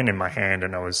my pen in my hand,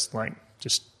 and I was like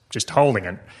just holding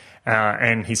it.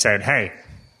 And he said, "Hey,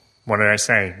 what did I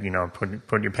say? You know,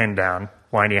 put your pen down.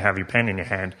 Why do you have your pen in your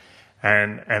hand?"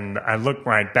 And I looked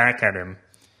right back at him,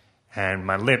 and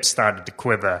my lips started to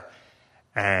quiver,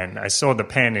 and I saw the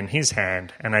pen in his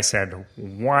hand, and I said,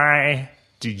 "Why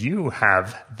do you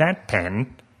have that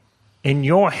pen in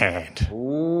your hand?"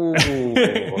 Ooh,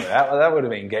 that would have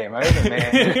been game over,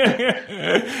 man.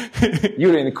 You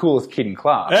would have been the coolest kid in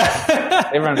class.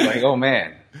 Everyone's like, "Oh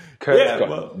man, Kurt's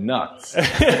got nuts."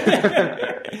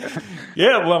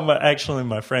 Yeah, well, actually,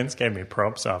 my friends gave me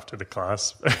props after the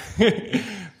class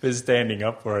for standing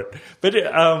up for it. But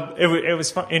it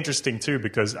was interesting too,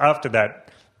 because after that,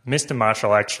 Mr.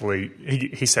 Marshall actually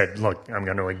he said, "Look, I'm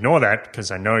going to ignore that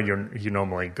because I know you're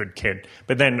normally a good kid."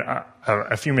 But then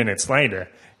a few minutes later,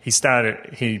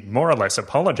 he more or less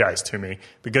apologized to me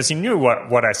because he knew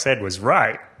what I said was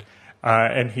right,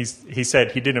 and he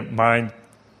said he didn't mind.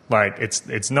 Like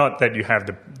it's not that you have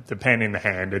the pen in the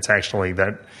hand; it's actually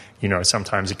that, you know,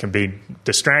 sometimes it can be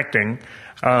distracting.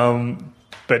 But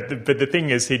the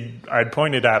thing is, I'd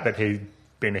pointed out that he'd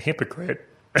been a hypocrite.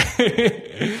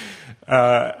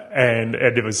 And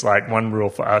it was like one rule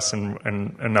for us and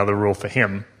another rule for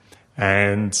him,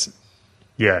 and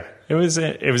yeah, it was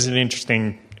an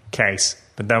interesting case.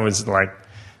 But this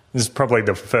is probably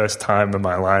the first time in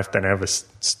my life that I ever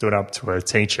stood up to a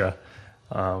teacher.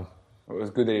 It was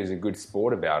good that he was a good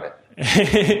sport about it.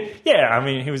 Yeah, I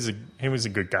mean, he was a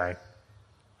good guy.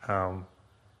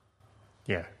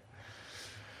 Yeah.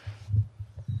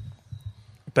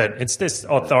 But it's this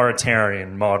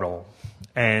authoritarian model.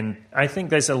 And I think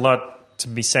there's a lot to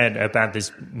be said about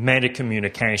this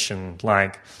meta-communication.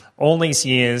 Like, all these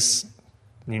years,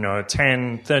 you know,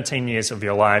 10, 13 years of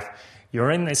your life,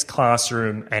 you're in this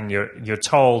classroom and you're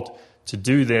told to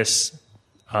do this.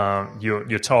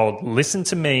 You're told, listen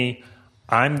to me.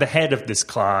 I'm the head of this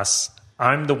class.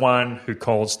 I'm the one who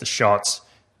calls the shots.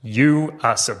 You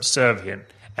are subservient.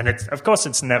 And of course,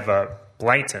 it's never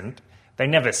blatant. They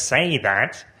never say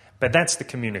that, but that's the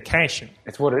communication.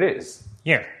 It's what it is.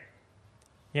 Yeah.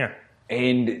 Yeah.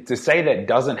 And to say that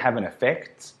doesn't have an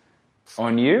effect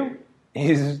on you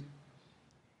is...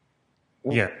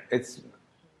 Yeah.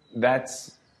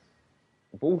 That's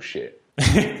bullshit.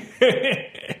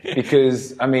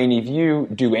 Because, I mean, if you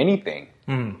do anything,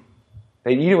 you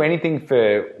do anything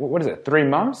for, what is it, 3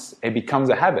 months, it becomes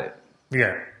a habit.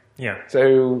 Yeah. Yeah.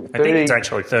 So I think it's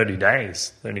actually 30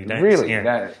 days. 30 days. Really?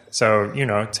 Yeah. So, you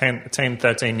know, 10,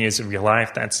 13 years of your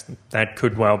life, that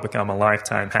could well become a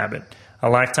lifetime habit. A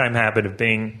lifetime habit of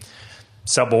being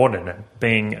subordinate,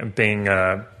 being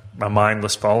a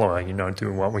mindless follower, you know,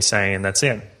 do what we say and that's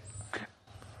it.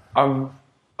 I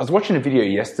was watching a video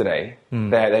yesterday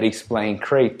that explained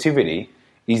creativity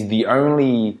is the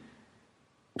only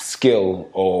skill,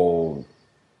 or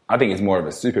I think it's more of a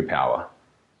superpower,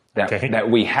 that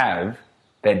we have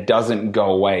that doesn't go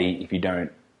away if you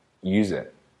don't use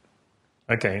it.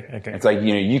 Okay. It's like,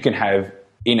 you know, you can have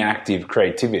inactive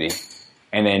creativity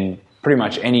and then pretty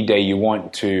much any day you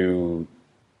want to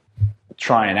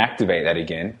try and activate that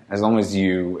again, as long as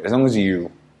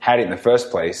you had it in the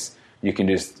first place, you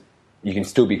can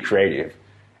still be creative.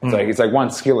 It's like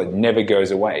one skill, it never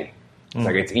goes away. It's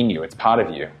like it's in you, it's part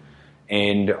of you.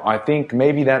 And I think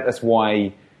maybe that's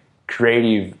why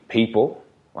creative people,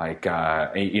 like,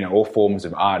 you know, all forms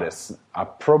of artists are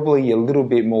probably a little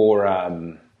bit more,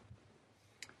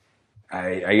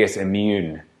 I guess,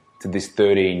 immune to this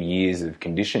 13 years of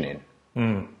conditioning.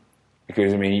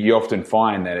 Because, I mean, you often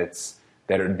find that it's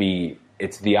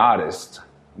the artist,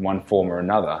 one form or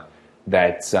another,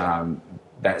 that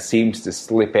seems to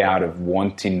slip out of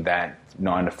wanting that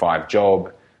 9-to-5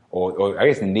 job, or I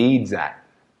guess needs that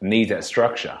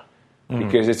structure.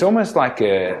 Because it's almost like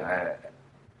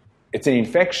it's an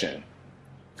infection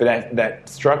for that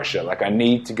structure. Like, I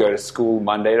need to go to school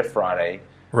Monday to Friday.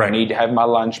 Right. I need to have my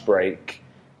lunch break.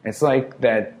 It's like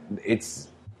that. It's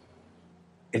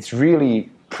really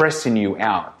pressing you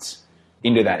out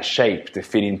into that shape to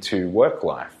fit into work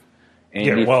life. And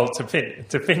to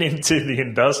fit into the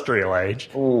industrial age,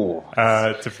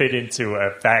 to fit into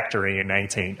a factory in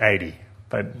 1880,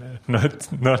 but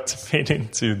not to fit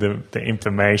into the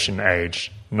information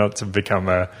age, not to become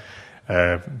a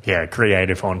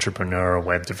creative entrepreneur or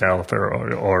web developer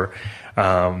or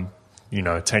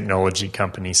technology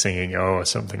company CEO or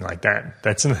something like that.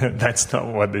 That's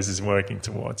not what this is working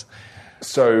towards.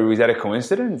 So is that a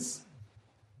coincidence?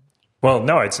 Well,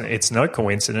 no, it's no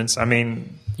coincidence. I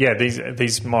mean, yeah,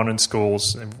 these modern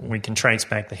schools, we can trace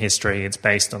back the history. It's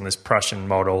based on this Prussian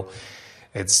model.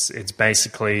 It's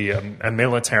basically a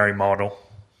military model.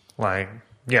 Like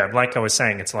I was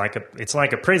saying, it's like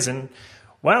a prison.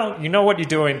 Well, you know what you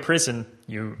do in prison?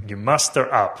 You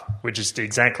muster up, which is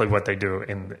exactly what they do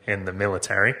in the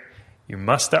military. You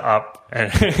muster up,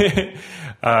 and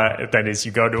that is,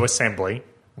 you go to assembly,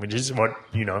 which is what,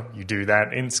 you do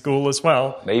that in school as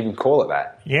well. They even call it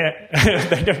that. Yeah,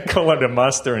 they don't call it a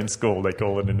muster in school. They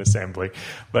call it an assembly.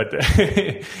 But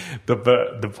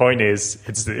the point is,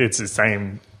 it's the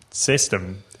same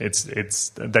system.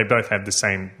 They both have the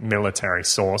same military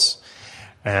source,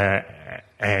 and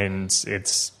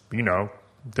it's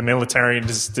the military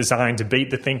is designed to beat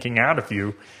the thinking out of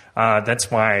you. That's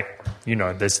why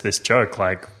there's this joke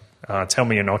like, tell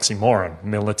me an oxymoron: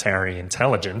 military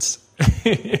intelligence.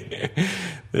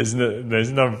 There's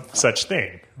no such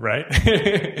thing, right?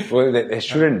 Well, there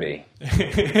shouldn't be. But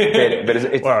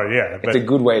it's a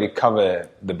good way to cover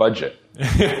the budget.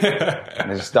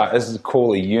 Let's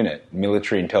call a unit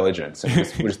military intelligence, and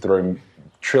we'll just throw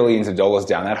trillions of dollars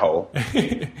down that hole.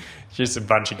 Just a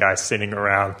bunch of guys sitting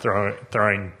around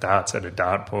throwing darts at a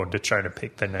dartboard to try to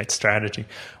pick the next strategy.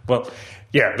 Well,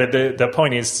 yeah, but the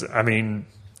point is, I mean,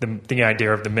 the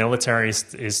idea of the military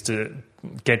is to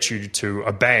get you to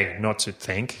obey, not to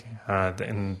think.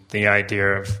 And the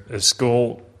idea of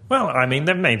school, well, I mean,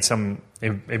 they've made some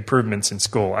improvements in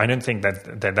school. I don't think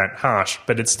that they're that harsh,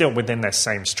 but it's still within that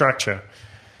same structure.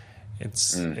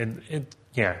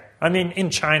 Yeah. I mean, in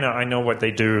China, I know what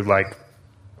they do. Like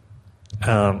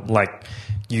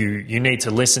you need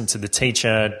to listen to the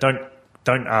teacher.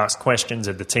 Don't ask questions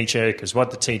of the teacher, because what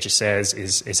the teacher says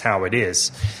is how it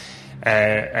is.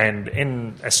 And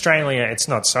in Australia, it's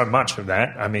not so much of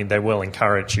that. I mean, they will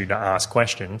encourage you to ask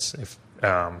questions. If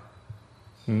a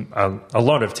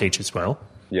lot of teachers will.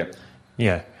 Yeah.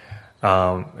 Yeah.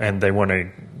 And they want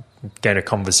to get a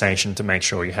conversation to make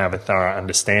sure you have a thorough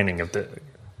understanding of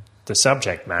the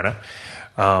subject matter.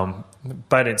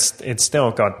 But it's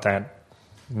still got that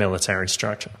military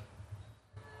structure.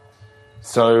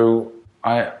 So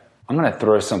I'm going to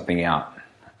throw something out.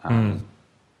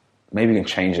 Maybe we can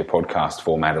change the podcast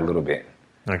format a little bit.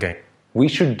 Okay. We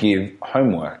should give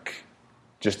homework,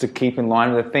 just to keep in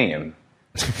line with the theme,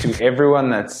 to everyone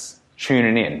that's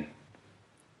tuning in.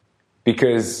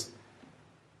 Because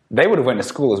they would have went to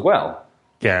school as well.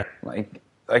 Yeah. Like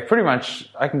pretty much,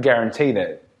 I can guarantee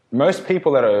that most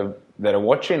people that are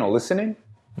watching or listening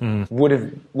would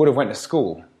have went to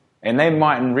school, and they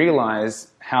mightn't realize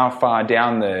how far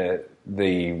down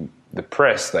the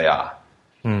press they are.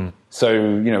 So,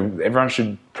 everyone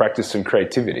should practice some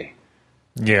creativity.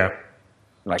 Yeah.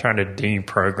 Like trying to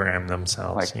deprogram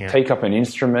themselves. Take up an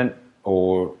instrument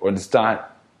or start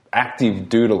active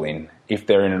doodling if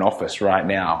they're in an office right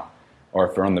now, or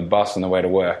if they're on the bus on the way to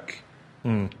work.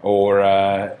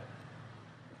 Or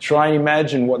try and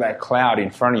imagine what that cloud in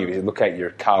front of you is. You look out your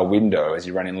car window as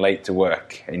you're running late to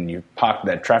work and you park at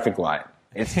that traffic light.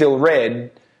 It's still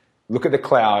red. Look at the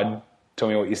cloud. Tell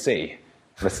me what you see.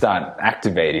 Let's start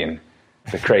activating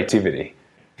the creativity.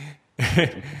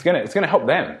 It's gonna help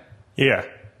them. Yeah.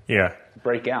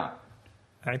 Break out.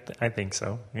 I think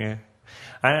so. Yeah.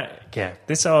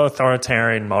 This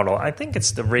authoritarian model, I think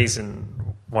it's the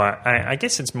reason why. I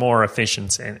guess it's more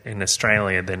efficient in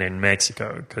Australia than in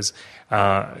Mexico, because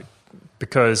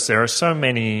there are so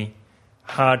many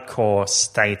hardcore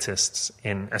statists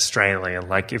in Australia.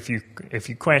 Like if you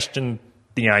question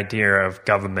the idea of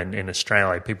government in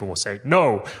Australia, people will say,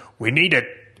 "No, we need it.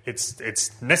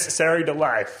 It's necessary to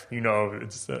life."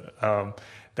 It's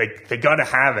they got to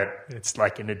have it. It's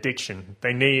like an addiction.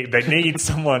 They need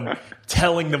someone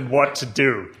telling them what to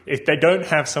do. If they don't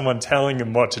have someone telling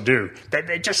them what to do,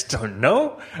 they just don't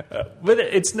know. But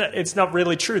it's not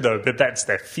really true though. But that's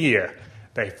their fear.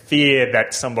 They fear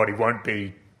that somebody won't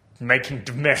be making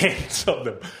demands of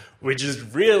them, which is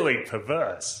really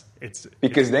perverse.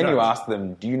 Because then you ask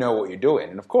them, do you know what you're doing?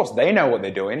 And of course they know what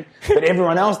they're doing, but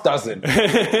everyone else doesn't.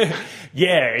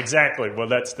 Yeah, exactly. Well,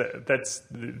 that's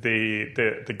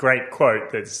the great quote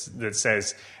that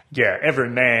says, yeah, every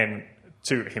man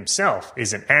to himself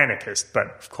is an anarchist,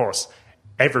 but of course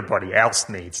everybody else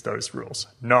needs those rules,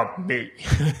 not me.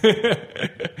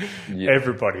 Yeah.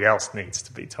 Everybody else needs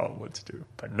to be told what to do,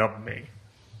 but not me.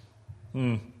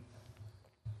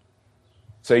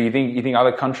 So you think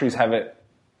other countries have it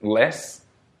less,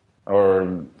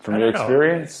 or from your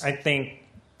experience? I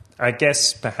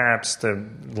guess perhaps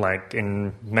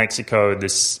in Mexico,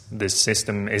 this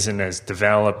system isn't as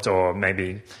developed, or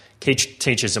maybe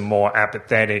teachers are more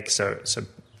apathetic, so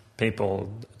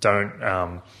people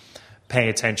don't pay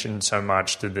attention so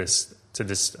much to this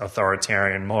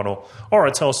authoritarian model. Or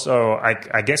it's also,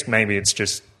 I guess maybe it's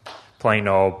just plain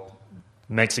old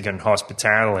Mexican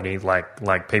hospitality,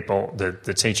 like people,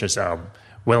 the teachers are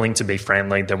willing to be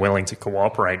friendly, they're willing to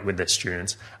cooperate with their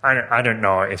students. I don't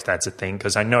know if that's a thing,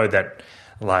 because I know that,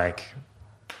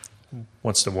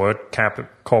 what's the word?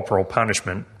 Corporal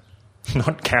punishment,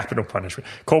 not capital punishment.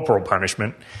 Corporal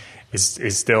punishment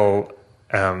is still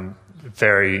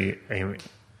very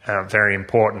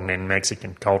important in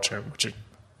Mexican culture, which is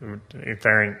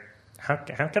very. How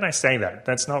can I say that?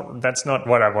 That's not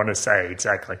what I want to say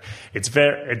exactly.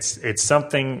 It's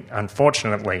something,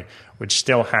 unfortunately, which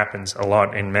still happens a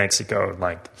lot in Mexico.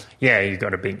 Like, yeah, you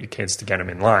got to beat your kids to get them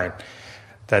in line.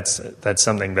 That's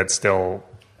something that still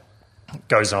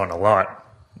goes on a lot.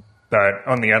 But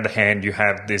on the other hand, you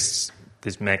have this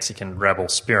Mexican rebel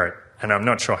spirit, and I'm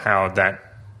not sure how that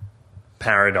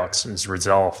paradox is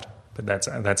resolved. But that's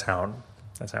how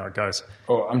it goes.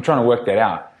 Well, I'm trying to work that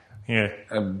out. Yeah.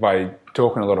 By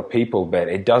talking to a lot of people, but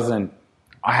I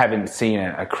haven't seen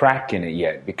a crack in it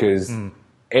yet, because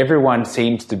everyone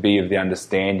seems to be of the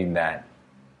understanding that,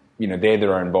 they're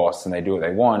their own boss and they do what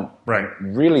they want. Right.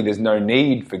 Really, there's no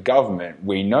need for government.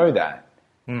 We know that.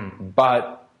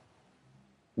 But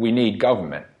we need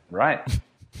government, right?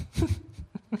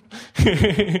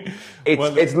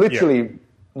 It's literally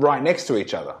right next to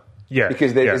each other. Yeah.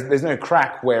 Because there's no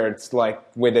crack where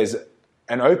there's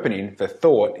an opening for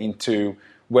thought into,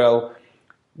 well,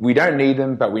 we don't need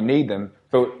them, but we need them.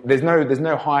 But there's no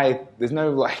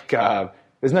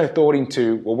thought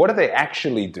into, well, what do they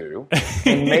actually do?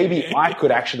 And maybe I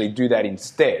could actually do that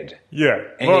instead. Yeah.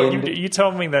 Well, you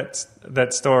told me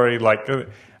that story, who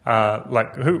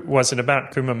was it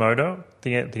about Kumamoto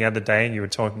the other day? You were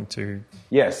talking to.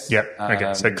 Yes. Yep.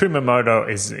 Okay. So Kumamoto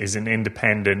is an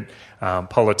independent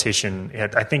politician.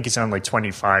 I think he's only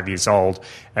 25 years old,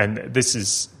 and this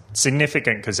is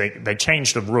significant because they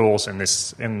changed the rules in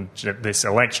this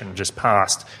election just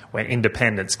passed where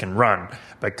independents can run.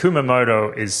 But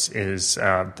Kumamoto is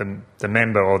the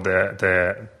member, or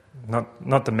the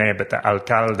not the mayor but the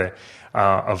alcalde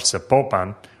of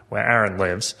Zapopan, where Aaron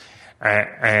lives,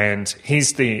 and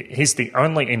he's the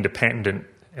only independent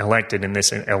elected in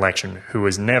this election who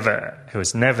has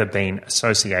never been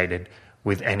associated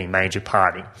with any major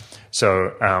party.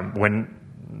 So when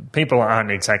people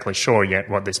aren't exactly sure yet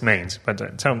what this means,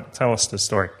 but tell us the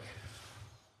story.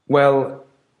 Well,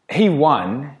 he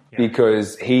won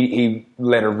because he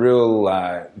led a real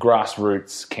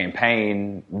grassroots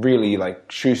campaign, really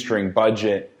shoestring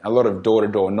budget, a lot of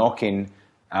door-to-door knocking.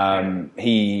 One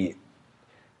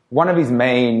of his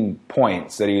main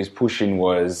points that he was pushing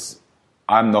was,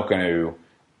 I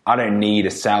don't need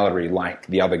a salary like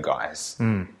the other guys.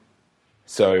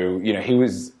 So, he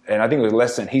was, and I think it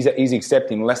was he's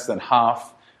accepting less than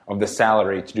half of the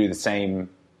salary to do the same,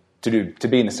 to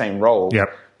be in the same role,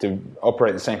 to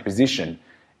operate the same position.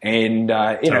 And,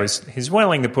 he's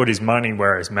willing to put his money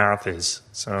where his mouth is.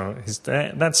 So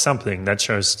that's something that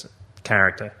shows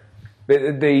character.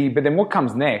 But then what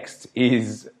comes next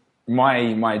is,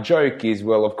 my joke is,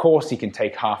 well, of course he can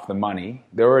take half the money.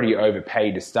 They're already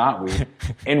overpaid to start with.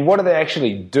 And what do they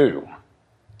actually do?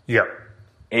 Yep.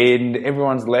 And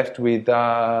everyone's left with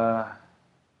the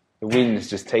wind's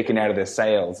just taken out of their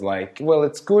sails. Well,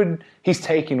 it's good he's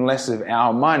taking less of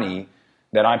our money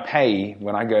that I pay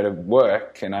when I go to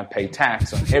work, and I pay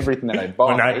tax on everything that I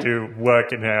buy. When I do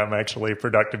work, and I'm actually a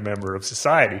productive member of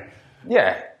society.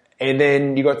 Yeah. And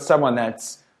then you got someone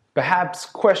that's perhaps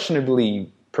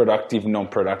questionably productive,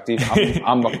 non-productive.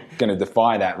 I'm not going to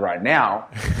defy that right now.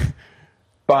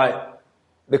 But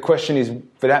the question is,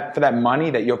 for that money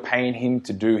that you're paying him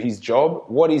to do his job,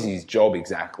 what is his job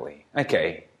exactly?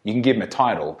 Okay, you can give him a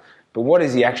title, but what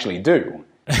does he actually do?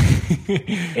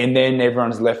 And then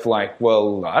everyone's left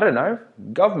well, I don't know,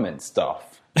 government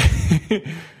stuff.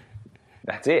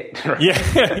 that's it. Right?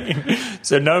 Yeah.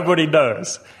 So nobody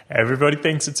knows. Everybody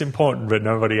thinks it's important, but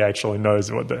nobody actually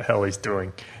knows what the hell he's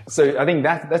doing. So I think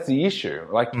that's the issue.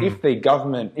 Like if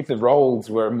the roles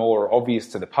were more obvious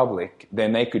to the public,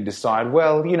 then they could decide,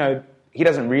 well, he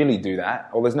doesn't really do that,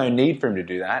 or there's no need for him to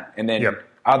do that. And then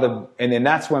and then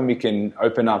that's when we can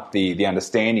open up the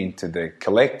understanding to the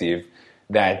collective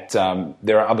that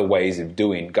there are other ways of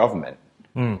doing government.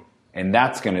 And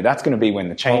that's gonna be when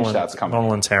the change starts coming.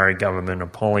 Voluntary government, or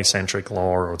polycentric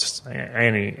law, or just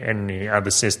any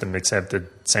other system except a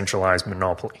centralized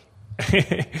monopoly.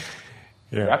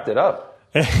 Wrapped it up.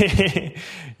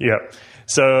 Yeah.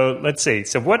 So let's see.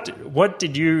 So what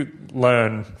did you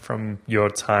learn from your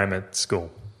time at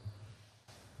school?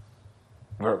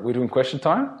 We're doing question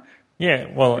time? Yeah.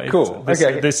 Well, cool.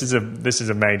 This is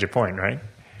a major point, right?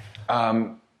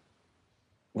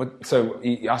 So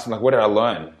you asked me, what did I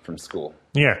learn from school?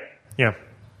 Yeah.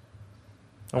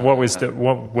 What were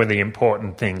the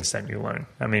important things that you learned?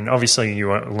 I mean, obviously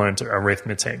you learned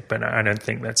arithmetic, but I don't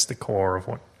think that's the core of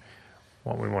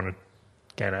what we want to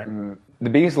get at. The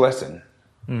biggest lesson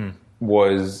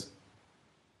was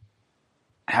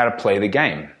how to play the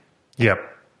game. Yep.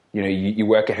 You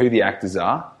work out who the actors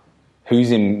are,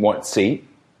 who's in what seat,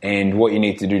 and what you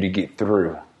need to do to get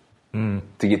through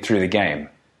the game.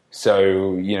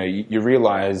 So, you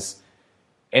realize,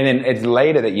 and then it's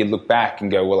later that you look back and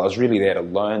go, well, I was really there to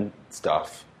learn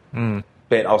stuff,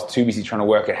 but I was too busy trying to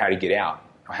work out how to get out,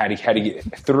 or how to get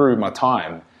through my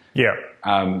time. Yeah.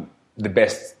 The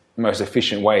best, most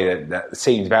efficient way that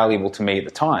seemed valuable to me at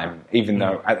the time, even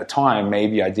though at the time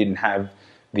maybe I didn't have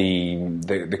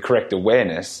the correct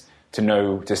awareness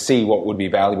to see what would be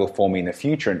valuable for me in the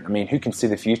future. And I mean, who can see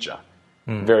the future?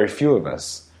 Very few of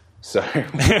us. So,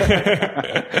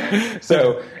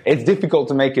 so it's difficult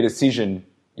to make a decision,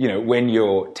 when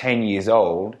you're 10 years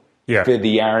old for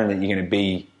the Aaron that you're going to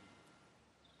be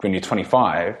when you're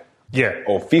 25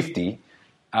 or 50.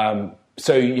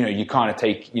 So, you kind of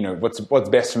take, what's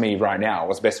best for me right now,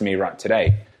 what's best for me right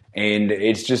today. And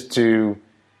it's just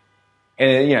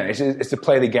it's to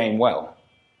play the game well.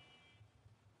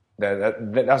 That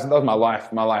was my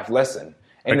life lesson.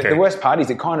 And the worst part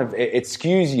is it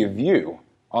skews your view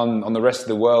on the rest of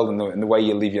the world and the way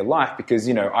you live your life, because,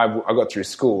 I got through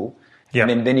school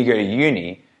and then you go to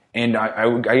uni, and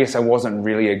I guess I wasn't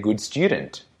really a good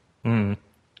student.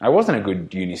 I wasn't a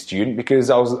good uni student because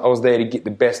I was there to get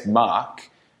the best mark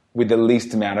with the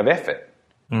least amount of effort.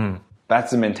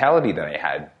 That's the mentality that I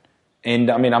had. And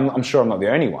I mean, I'm sure I'm not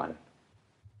the only one.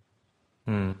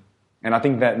 And I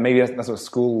think that maybe that's what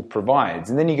school provides.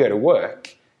 And then you go to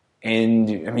work, and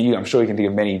I mean, I'm sure you can think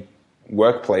of many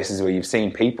workplaces where you've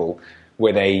seen people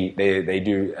where they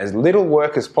do as little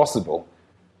work as possible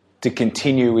to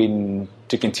continue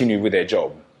with their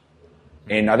job.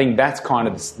 And I think that's kind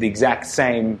of the exact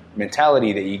same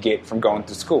mentality that you get from going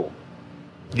to school.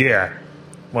 Yeah.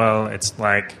 Well, it's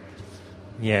like,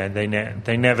 they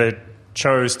never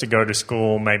chose to go to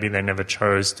school. Maybe they never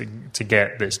chose to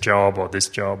get this job, or this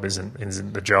job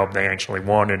isn't the job they actually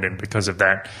wanted, and because of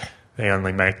that, they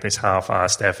only make this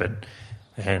half-assed effort,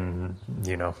 and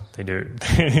they do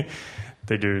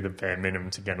they do the bare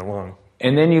minimum to get along.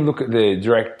 And then you look at the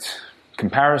direct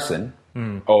comparison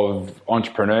of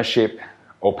entrepreneurship,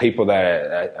 or people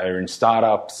that are in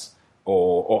startups,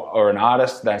 or an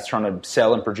artist that's trying to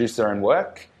sell and produce their own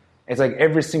work. It's like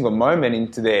every single moment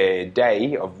into their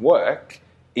day of work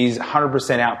is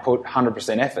 100% output,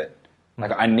 100% effort.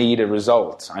 Like, I need a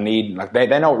result. They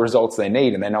know what results they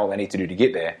need, and they know what they need to do to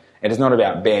get there. And it's not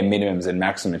about bare minimums and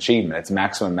maximum achievement. It's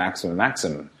maximum, maximum,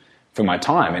 maximum for my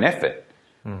time and effort.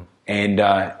 And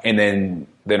then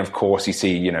of course you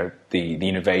see, the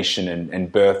innovation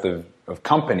and birth of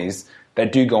companies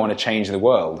that do go on to change the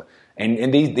world.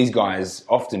 And these guys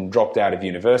often dropped out of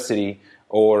university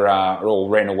or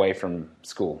ran away from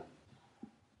school.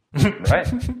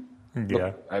 Right? Yeah.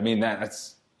 Look, I mean,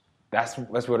 that's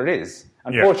what it is.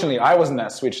 Unfortunately, I wasn't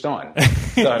that switched on.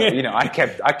 So, I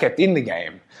kept in the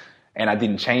game, and I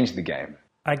didn't change the game.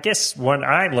 I guess what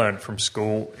I learned from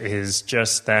school is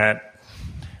just that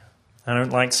I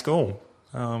don't like school.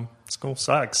 School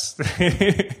sucks.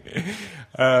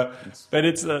 But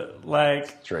it's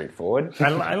straightforward.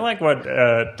 I like what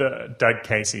Doug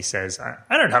Casey says.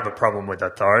 I don't have a problem with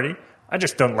authority. I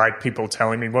just don't like people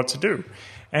telling me what to do.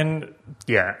 And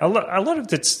a lot of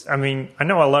the, I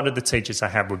know a lot of the teachers I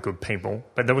had were good people,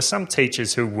 but there were some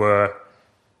teachers who were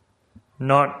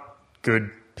not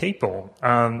good people.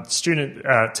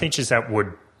 Teachers that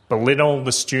would belittle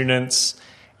the students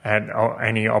at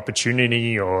any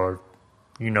opportunity, or,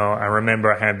 I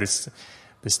remember I had this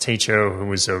teacher who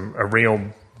was a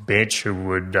real bitch who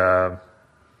would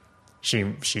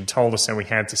she told us that we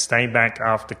had to stay back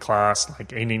after class,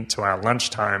 like eating to our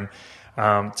lunchtime,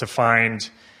 to find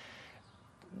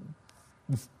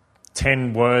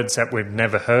 10 words that we've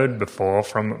never heard before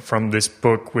from this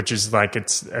book, which is like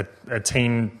it's a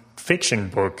teen fiction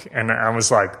book. And I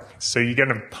was like, so you're going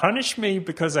to punish me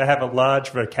because I have a large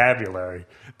vocabulary?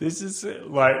 This is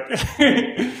like,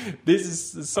 this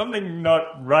is something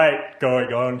not right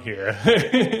going on here.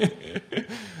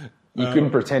 You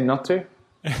couldn't pretend not to?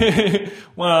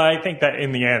 Well, I think that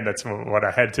in the end, that's what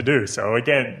I had to do. So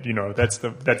again, that's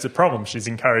the problem. She's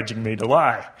encouraging me to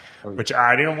lie, which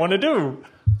I didn't want to do.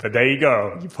 But there you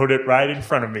go. You put it right in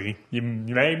front of me. You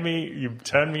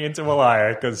turned me into a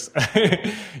liar because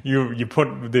you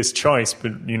put this choice.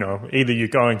 But either you're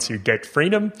going to get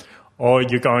freedom or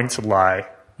you're going to lie.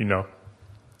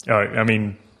 I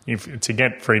mean, to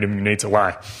get freedom, you need to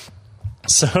lie.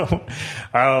 So,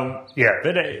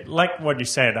 but like what you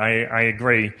said, I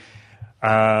agree.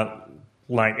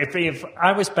 Like if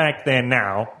I was back there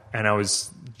now and I was,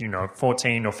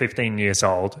 14 or 15 years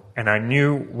old and I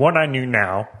knew what I knew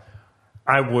now,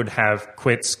 I would have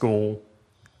quit school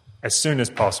as soon as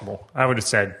possible. I would have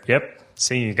said, yep,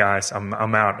 see you guys. I'm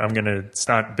out. I'm going to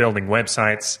start building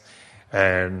websites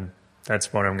and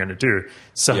that's what I'm going to do.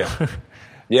 So,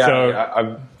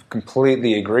 I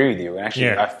completely agree with you.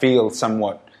 Actually, I feel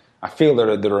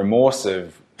the remorse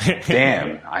of,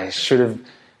 damn, I should have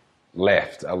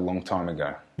left a long time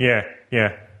ago. Yeah.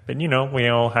 But, we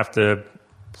all have to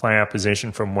play our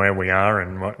position from where we are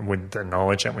and with the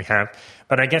knowledge that we have.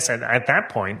 But I guess at that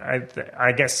point,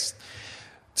 I guess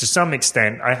to some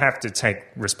extent, I have to take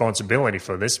responsibility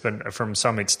for this. But from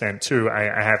some extent, too,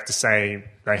 I have to say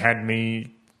they had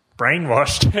me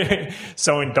brainwashed,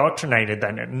 so indoctrinated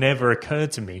that it never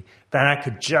occurred to me that I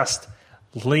could just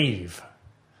leave.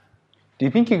 Do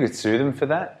you think you could sue them for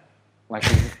that? Like,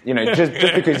 just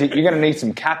because you're going to need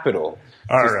some capital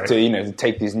to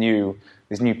take this new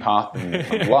path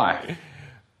of life.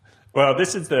 Well,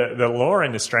 this is the law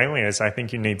in Australia is I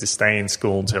think you need to stay in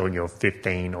school until you're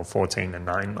 15 or 14 and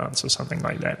 9 months or something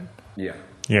like that.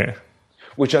 Yeah.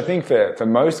 Which I think for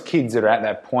most kids that are at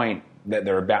that point that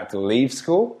they're about to leave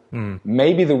school,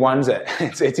 maybe the ones that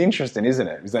it's interesting, isn't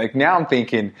it? It's like now I'm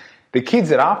thinking the kids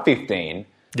that are 15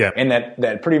 and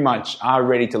that pretty much are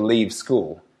ready to leave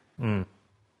school,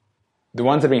 the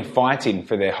ones that have been fighting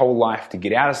for their whole life to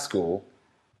get out of school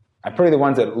are probably the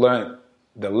ones that learnt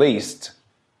the least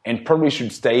and probably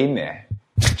should stay in there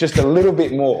just a little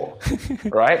bit more,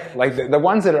 right? Like the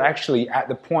ones that are actually at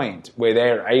the point where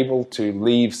they're able to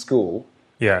leave school,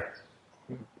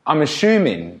 I'm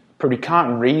assuming probably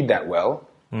can't read that well.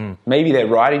 Maybe their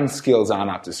writing skills aren't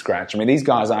up to scratch. I mean, these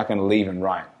guys aren't going to leave and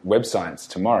write websites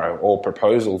tomorrow or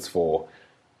proposals for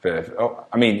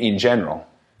in general.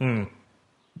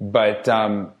 But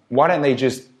why don't they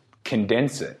just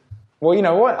condense it? Well, you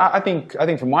know what? I think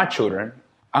for my children,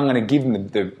 I'm going to give them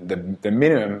the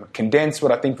minimum, condense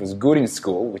what I think was good in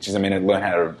school, which is, learn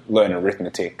how to learn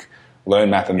arithmetic, learn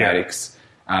mathematics,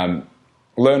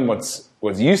 learn what's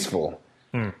useful.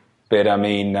 But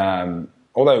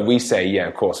although we say,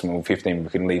 of course, when we're 15, we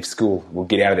can leave school, we'll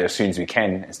get out of there as soon as we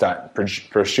can and start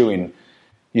pursuing,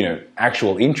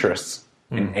 actual interests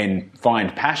and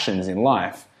find passions in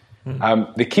life.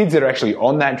 The kids that are actually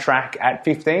on that track at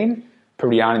 15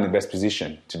 probably aren't in the best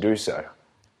position to do so.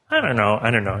 I don't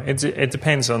know. It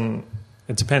depends on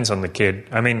the kid.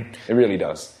 It really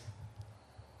does.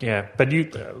 Yeah, but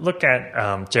you look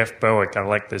at Jeff Berwick. I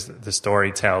like the story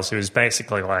he tells. He was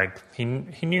basically like he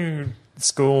knew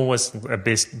school was a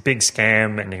big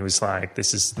scam, and he was like,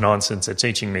 "This is nonsense. They're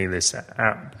teaching me this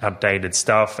outdated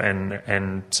stuff,"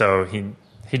 and so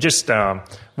he just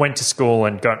went to school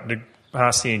and got to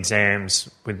pass the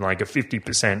exams with like a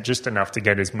 50%, just enough to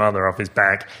get his mother off his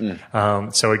back,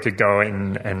 so he could go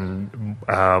in and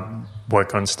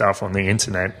work on stuff on the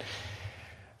internet.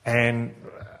 And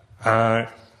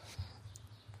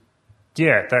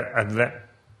that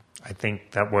I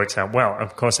think that works out well.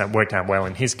 Of course, that worked out well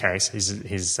in his case.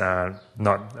 He's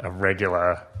not a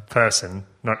regular person,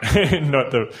 not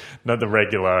not the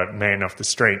regular man off the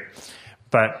street.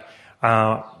 But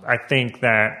I think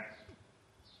that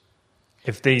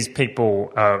if these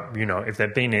people, if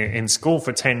they've been in school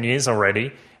for 10 years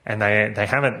already and they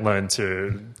haven't learned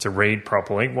to read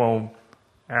properly, well,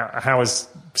 how is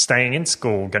staying in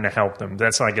school going to help them?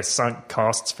 That's like a sunk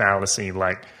costs fallacy.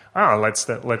 Like, let's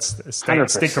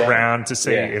stick around to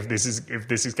see if this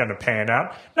is going to pan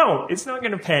out. No, it's not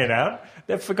going to pan out.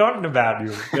 They've forgotten about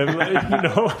you.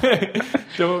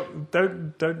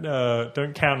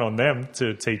 Don't count on them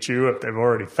to teach you if they've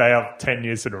already failed 10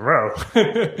 years in a row.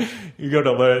 You got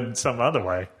to learn some other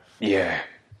way. Yeah.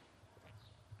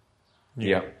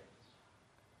 Yeah.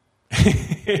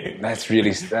 That's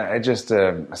really just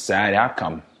a sad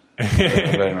outcome of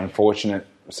an unfortunate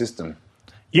system.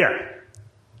 Yeah,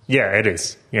 it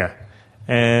is. Yeah,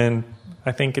 and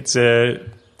I think it's a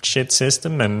shit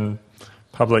system, and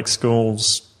public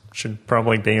schools should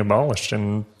probably be abolished,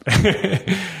 and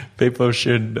people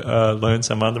should learn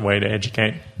some other way to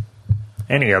educate.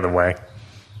 Any other way.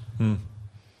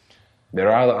 There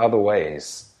are other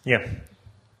ways. Yeah.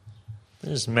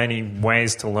 There's many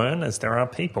ways to learn as there are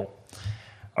people.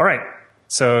 All right.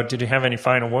 So did you have any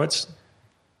final words?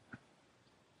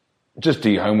 Just do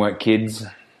your homework, kids.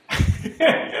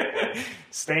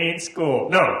 Stay in school.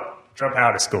 No, drop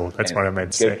out of school. That's what I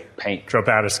meant to say. Paint. Drop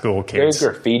out of school, kids. Go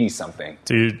graffiti something.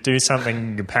 Do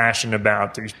something you're passionate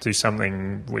about. Do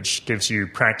something which gives you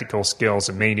practical skills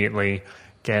immediately.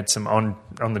 Get some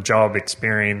on-the-job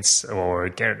experience, or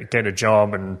get a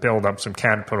job and build up some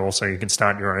capital so you can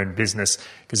start your own business,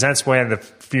 because that's where the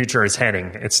future is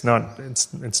heading. It's not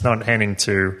heading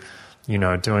to,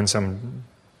 doing some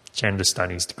gender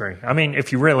studies degree. I mean,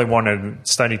 if you really want to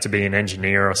study to be an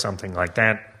engineer or something like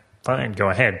that, fine, go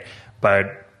ahead.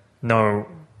 But know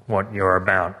what you're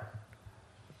about.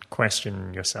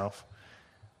 Question yourself.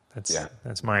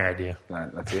 That's my idea.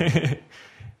 That's it.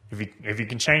 If you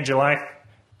can change your life,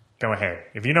 go ahead.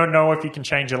 If you don't know if you can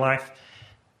change your life,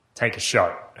 take a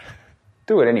shot.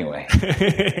 Do it anyway.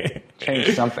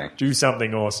 Change something. Do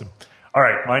something awesome. All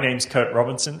right, my name's Kurt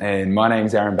Robinson. And my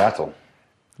name's Aaron Battle.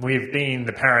 We've been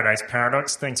the Paradise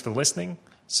Paradox. Thanks for listening.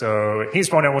 So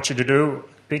here's what I want you to do.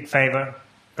 Big favor,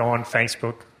 go on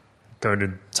Facebook.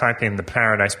 Type in the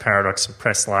Paradise Paradox and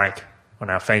press like on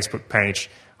our Facebook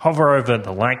page. Hover over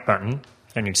the like button,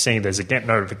 and you see there's a get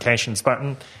notifications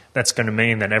button. That's going to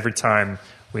mean that every time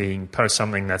we post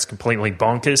something that's completely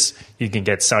bonkers, you can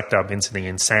get sucked up into the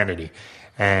insanity.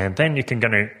 And then you can go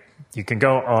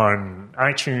on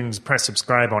iTunes, press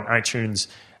subscribe on iTunes,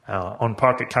 on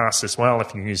Pocket Cast as well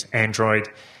if you use Android.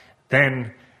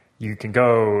 Then you can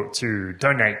go to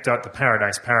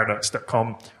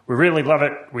donate.theparadiseparadox.com. We really love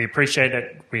it. We appreciate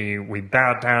it. We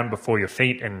bow down before your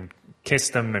feet and kiss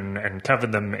them and cover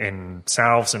them in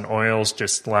salves and oils,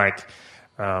 just like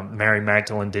Mary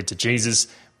Magdalene did to Jesus,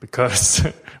 because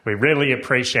we really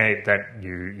appreciate that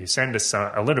you send us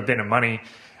a little bit of money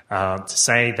to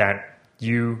say that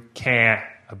you care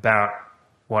about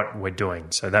what we're doing.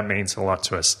 So that means a lot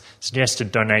to us.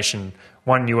 Suggested donation,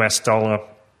 $1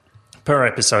 per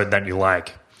episode that you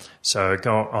like. So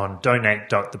go on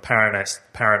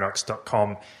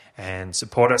donate.theparadiseparadox.com and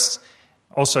support us.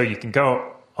 Also, you can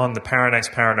go on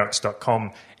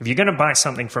theparadiseparadox.com. If you're going to buy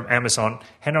something from Amazon,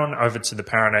 head on over to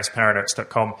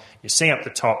theparadiseparadox.com. You see up the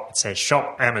top, it says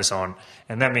Shop Amazon.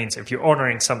 And that means if you're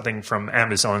ordering something from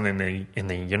Amazon in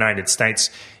the United States,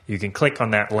 you can click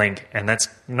on that link, and that's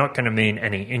not going to mean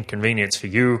any inconvenience for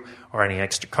you or any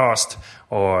extra cost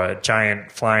or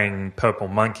giant flying purple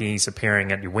monkeys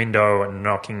appearing at your window and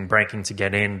breaking to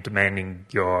get in, demanding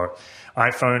your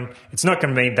iPhone. It's not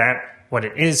going to mean that. What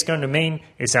it is going to mean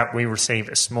is that we receive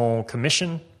a small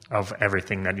commission of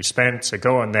everything that you spend. So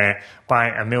go on there,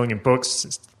 buy 1 million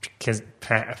books.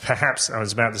 Perhaps, I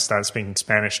was about to start speaking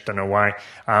Spanish, don't know why.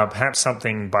 Perhaps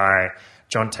something by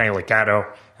John Taylor Gatto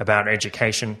about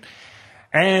education.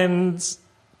 And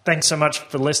thanks so much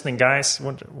for listening, guys.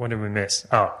 What did we miss?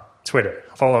 Oh, Twitter.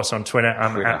 Follow us on Twitter.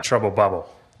 I'm at Trouble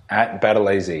Bubble. At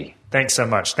BattleAZ. Thanks so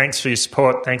much. Thanks for your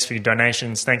support. Thanks for your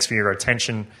donations. Thanks for your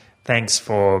attention. Thanks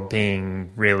for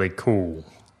being really cool.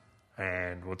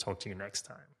 And we'll talk to you next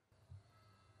time.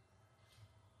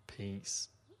 Peace.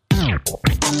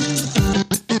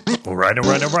 All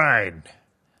right.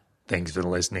 Thanks for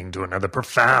listening to another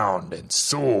profound and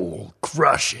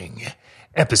soul-crushing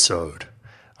episode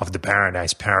of the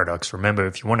Paradise Paradox. Remember,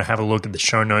 if you want to have a look at the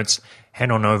show notes,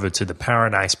 head on over to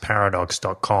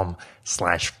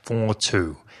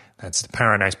theparadiseparadox.com/42. That's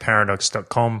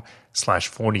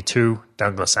theparadiseparadox.com/42,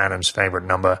 Douglas Adams' favorite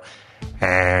number.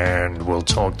 And we'll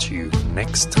talk to you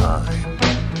next time.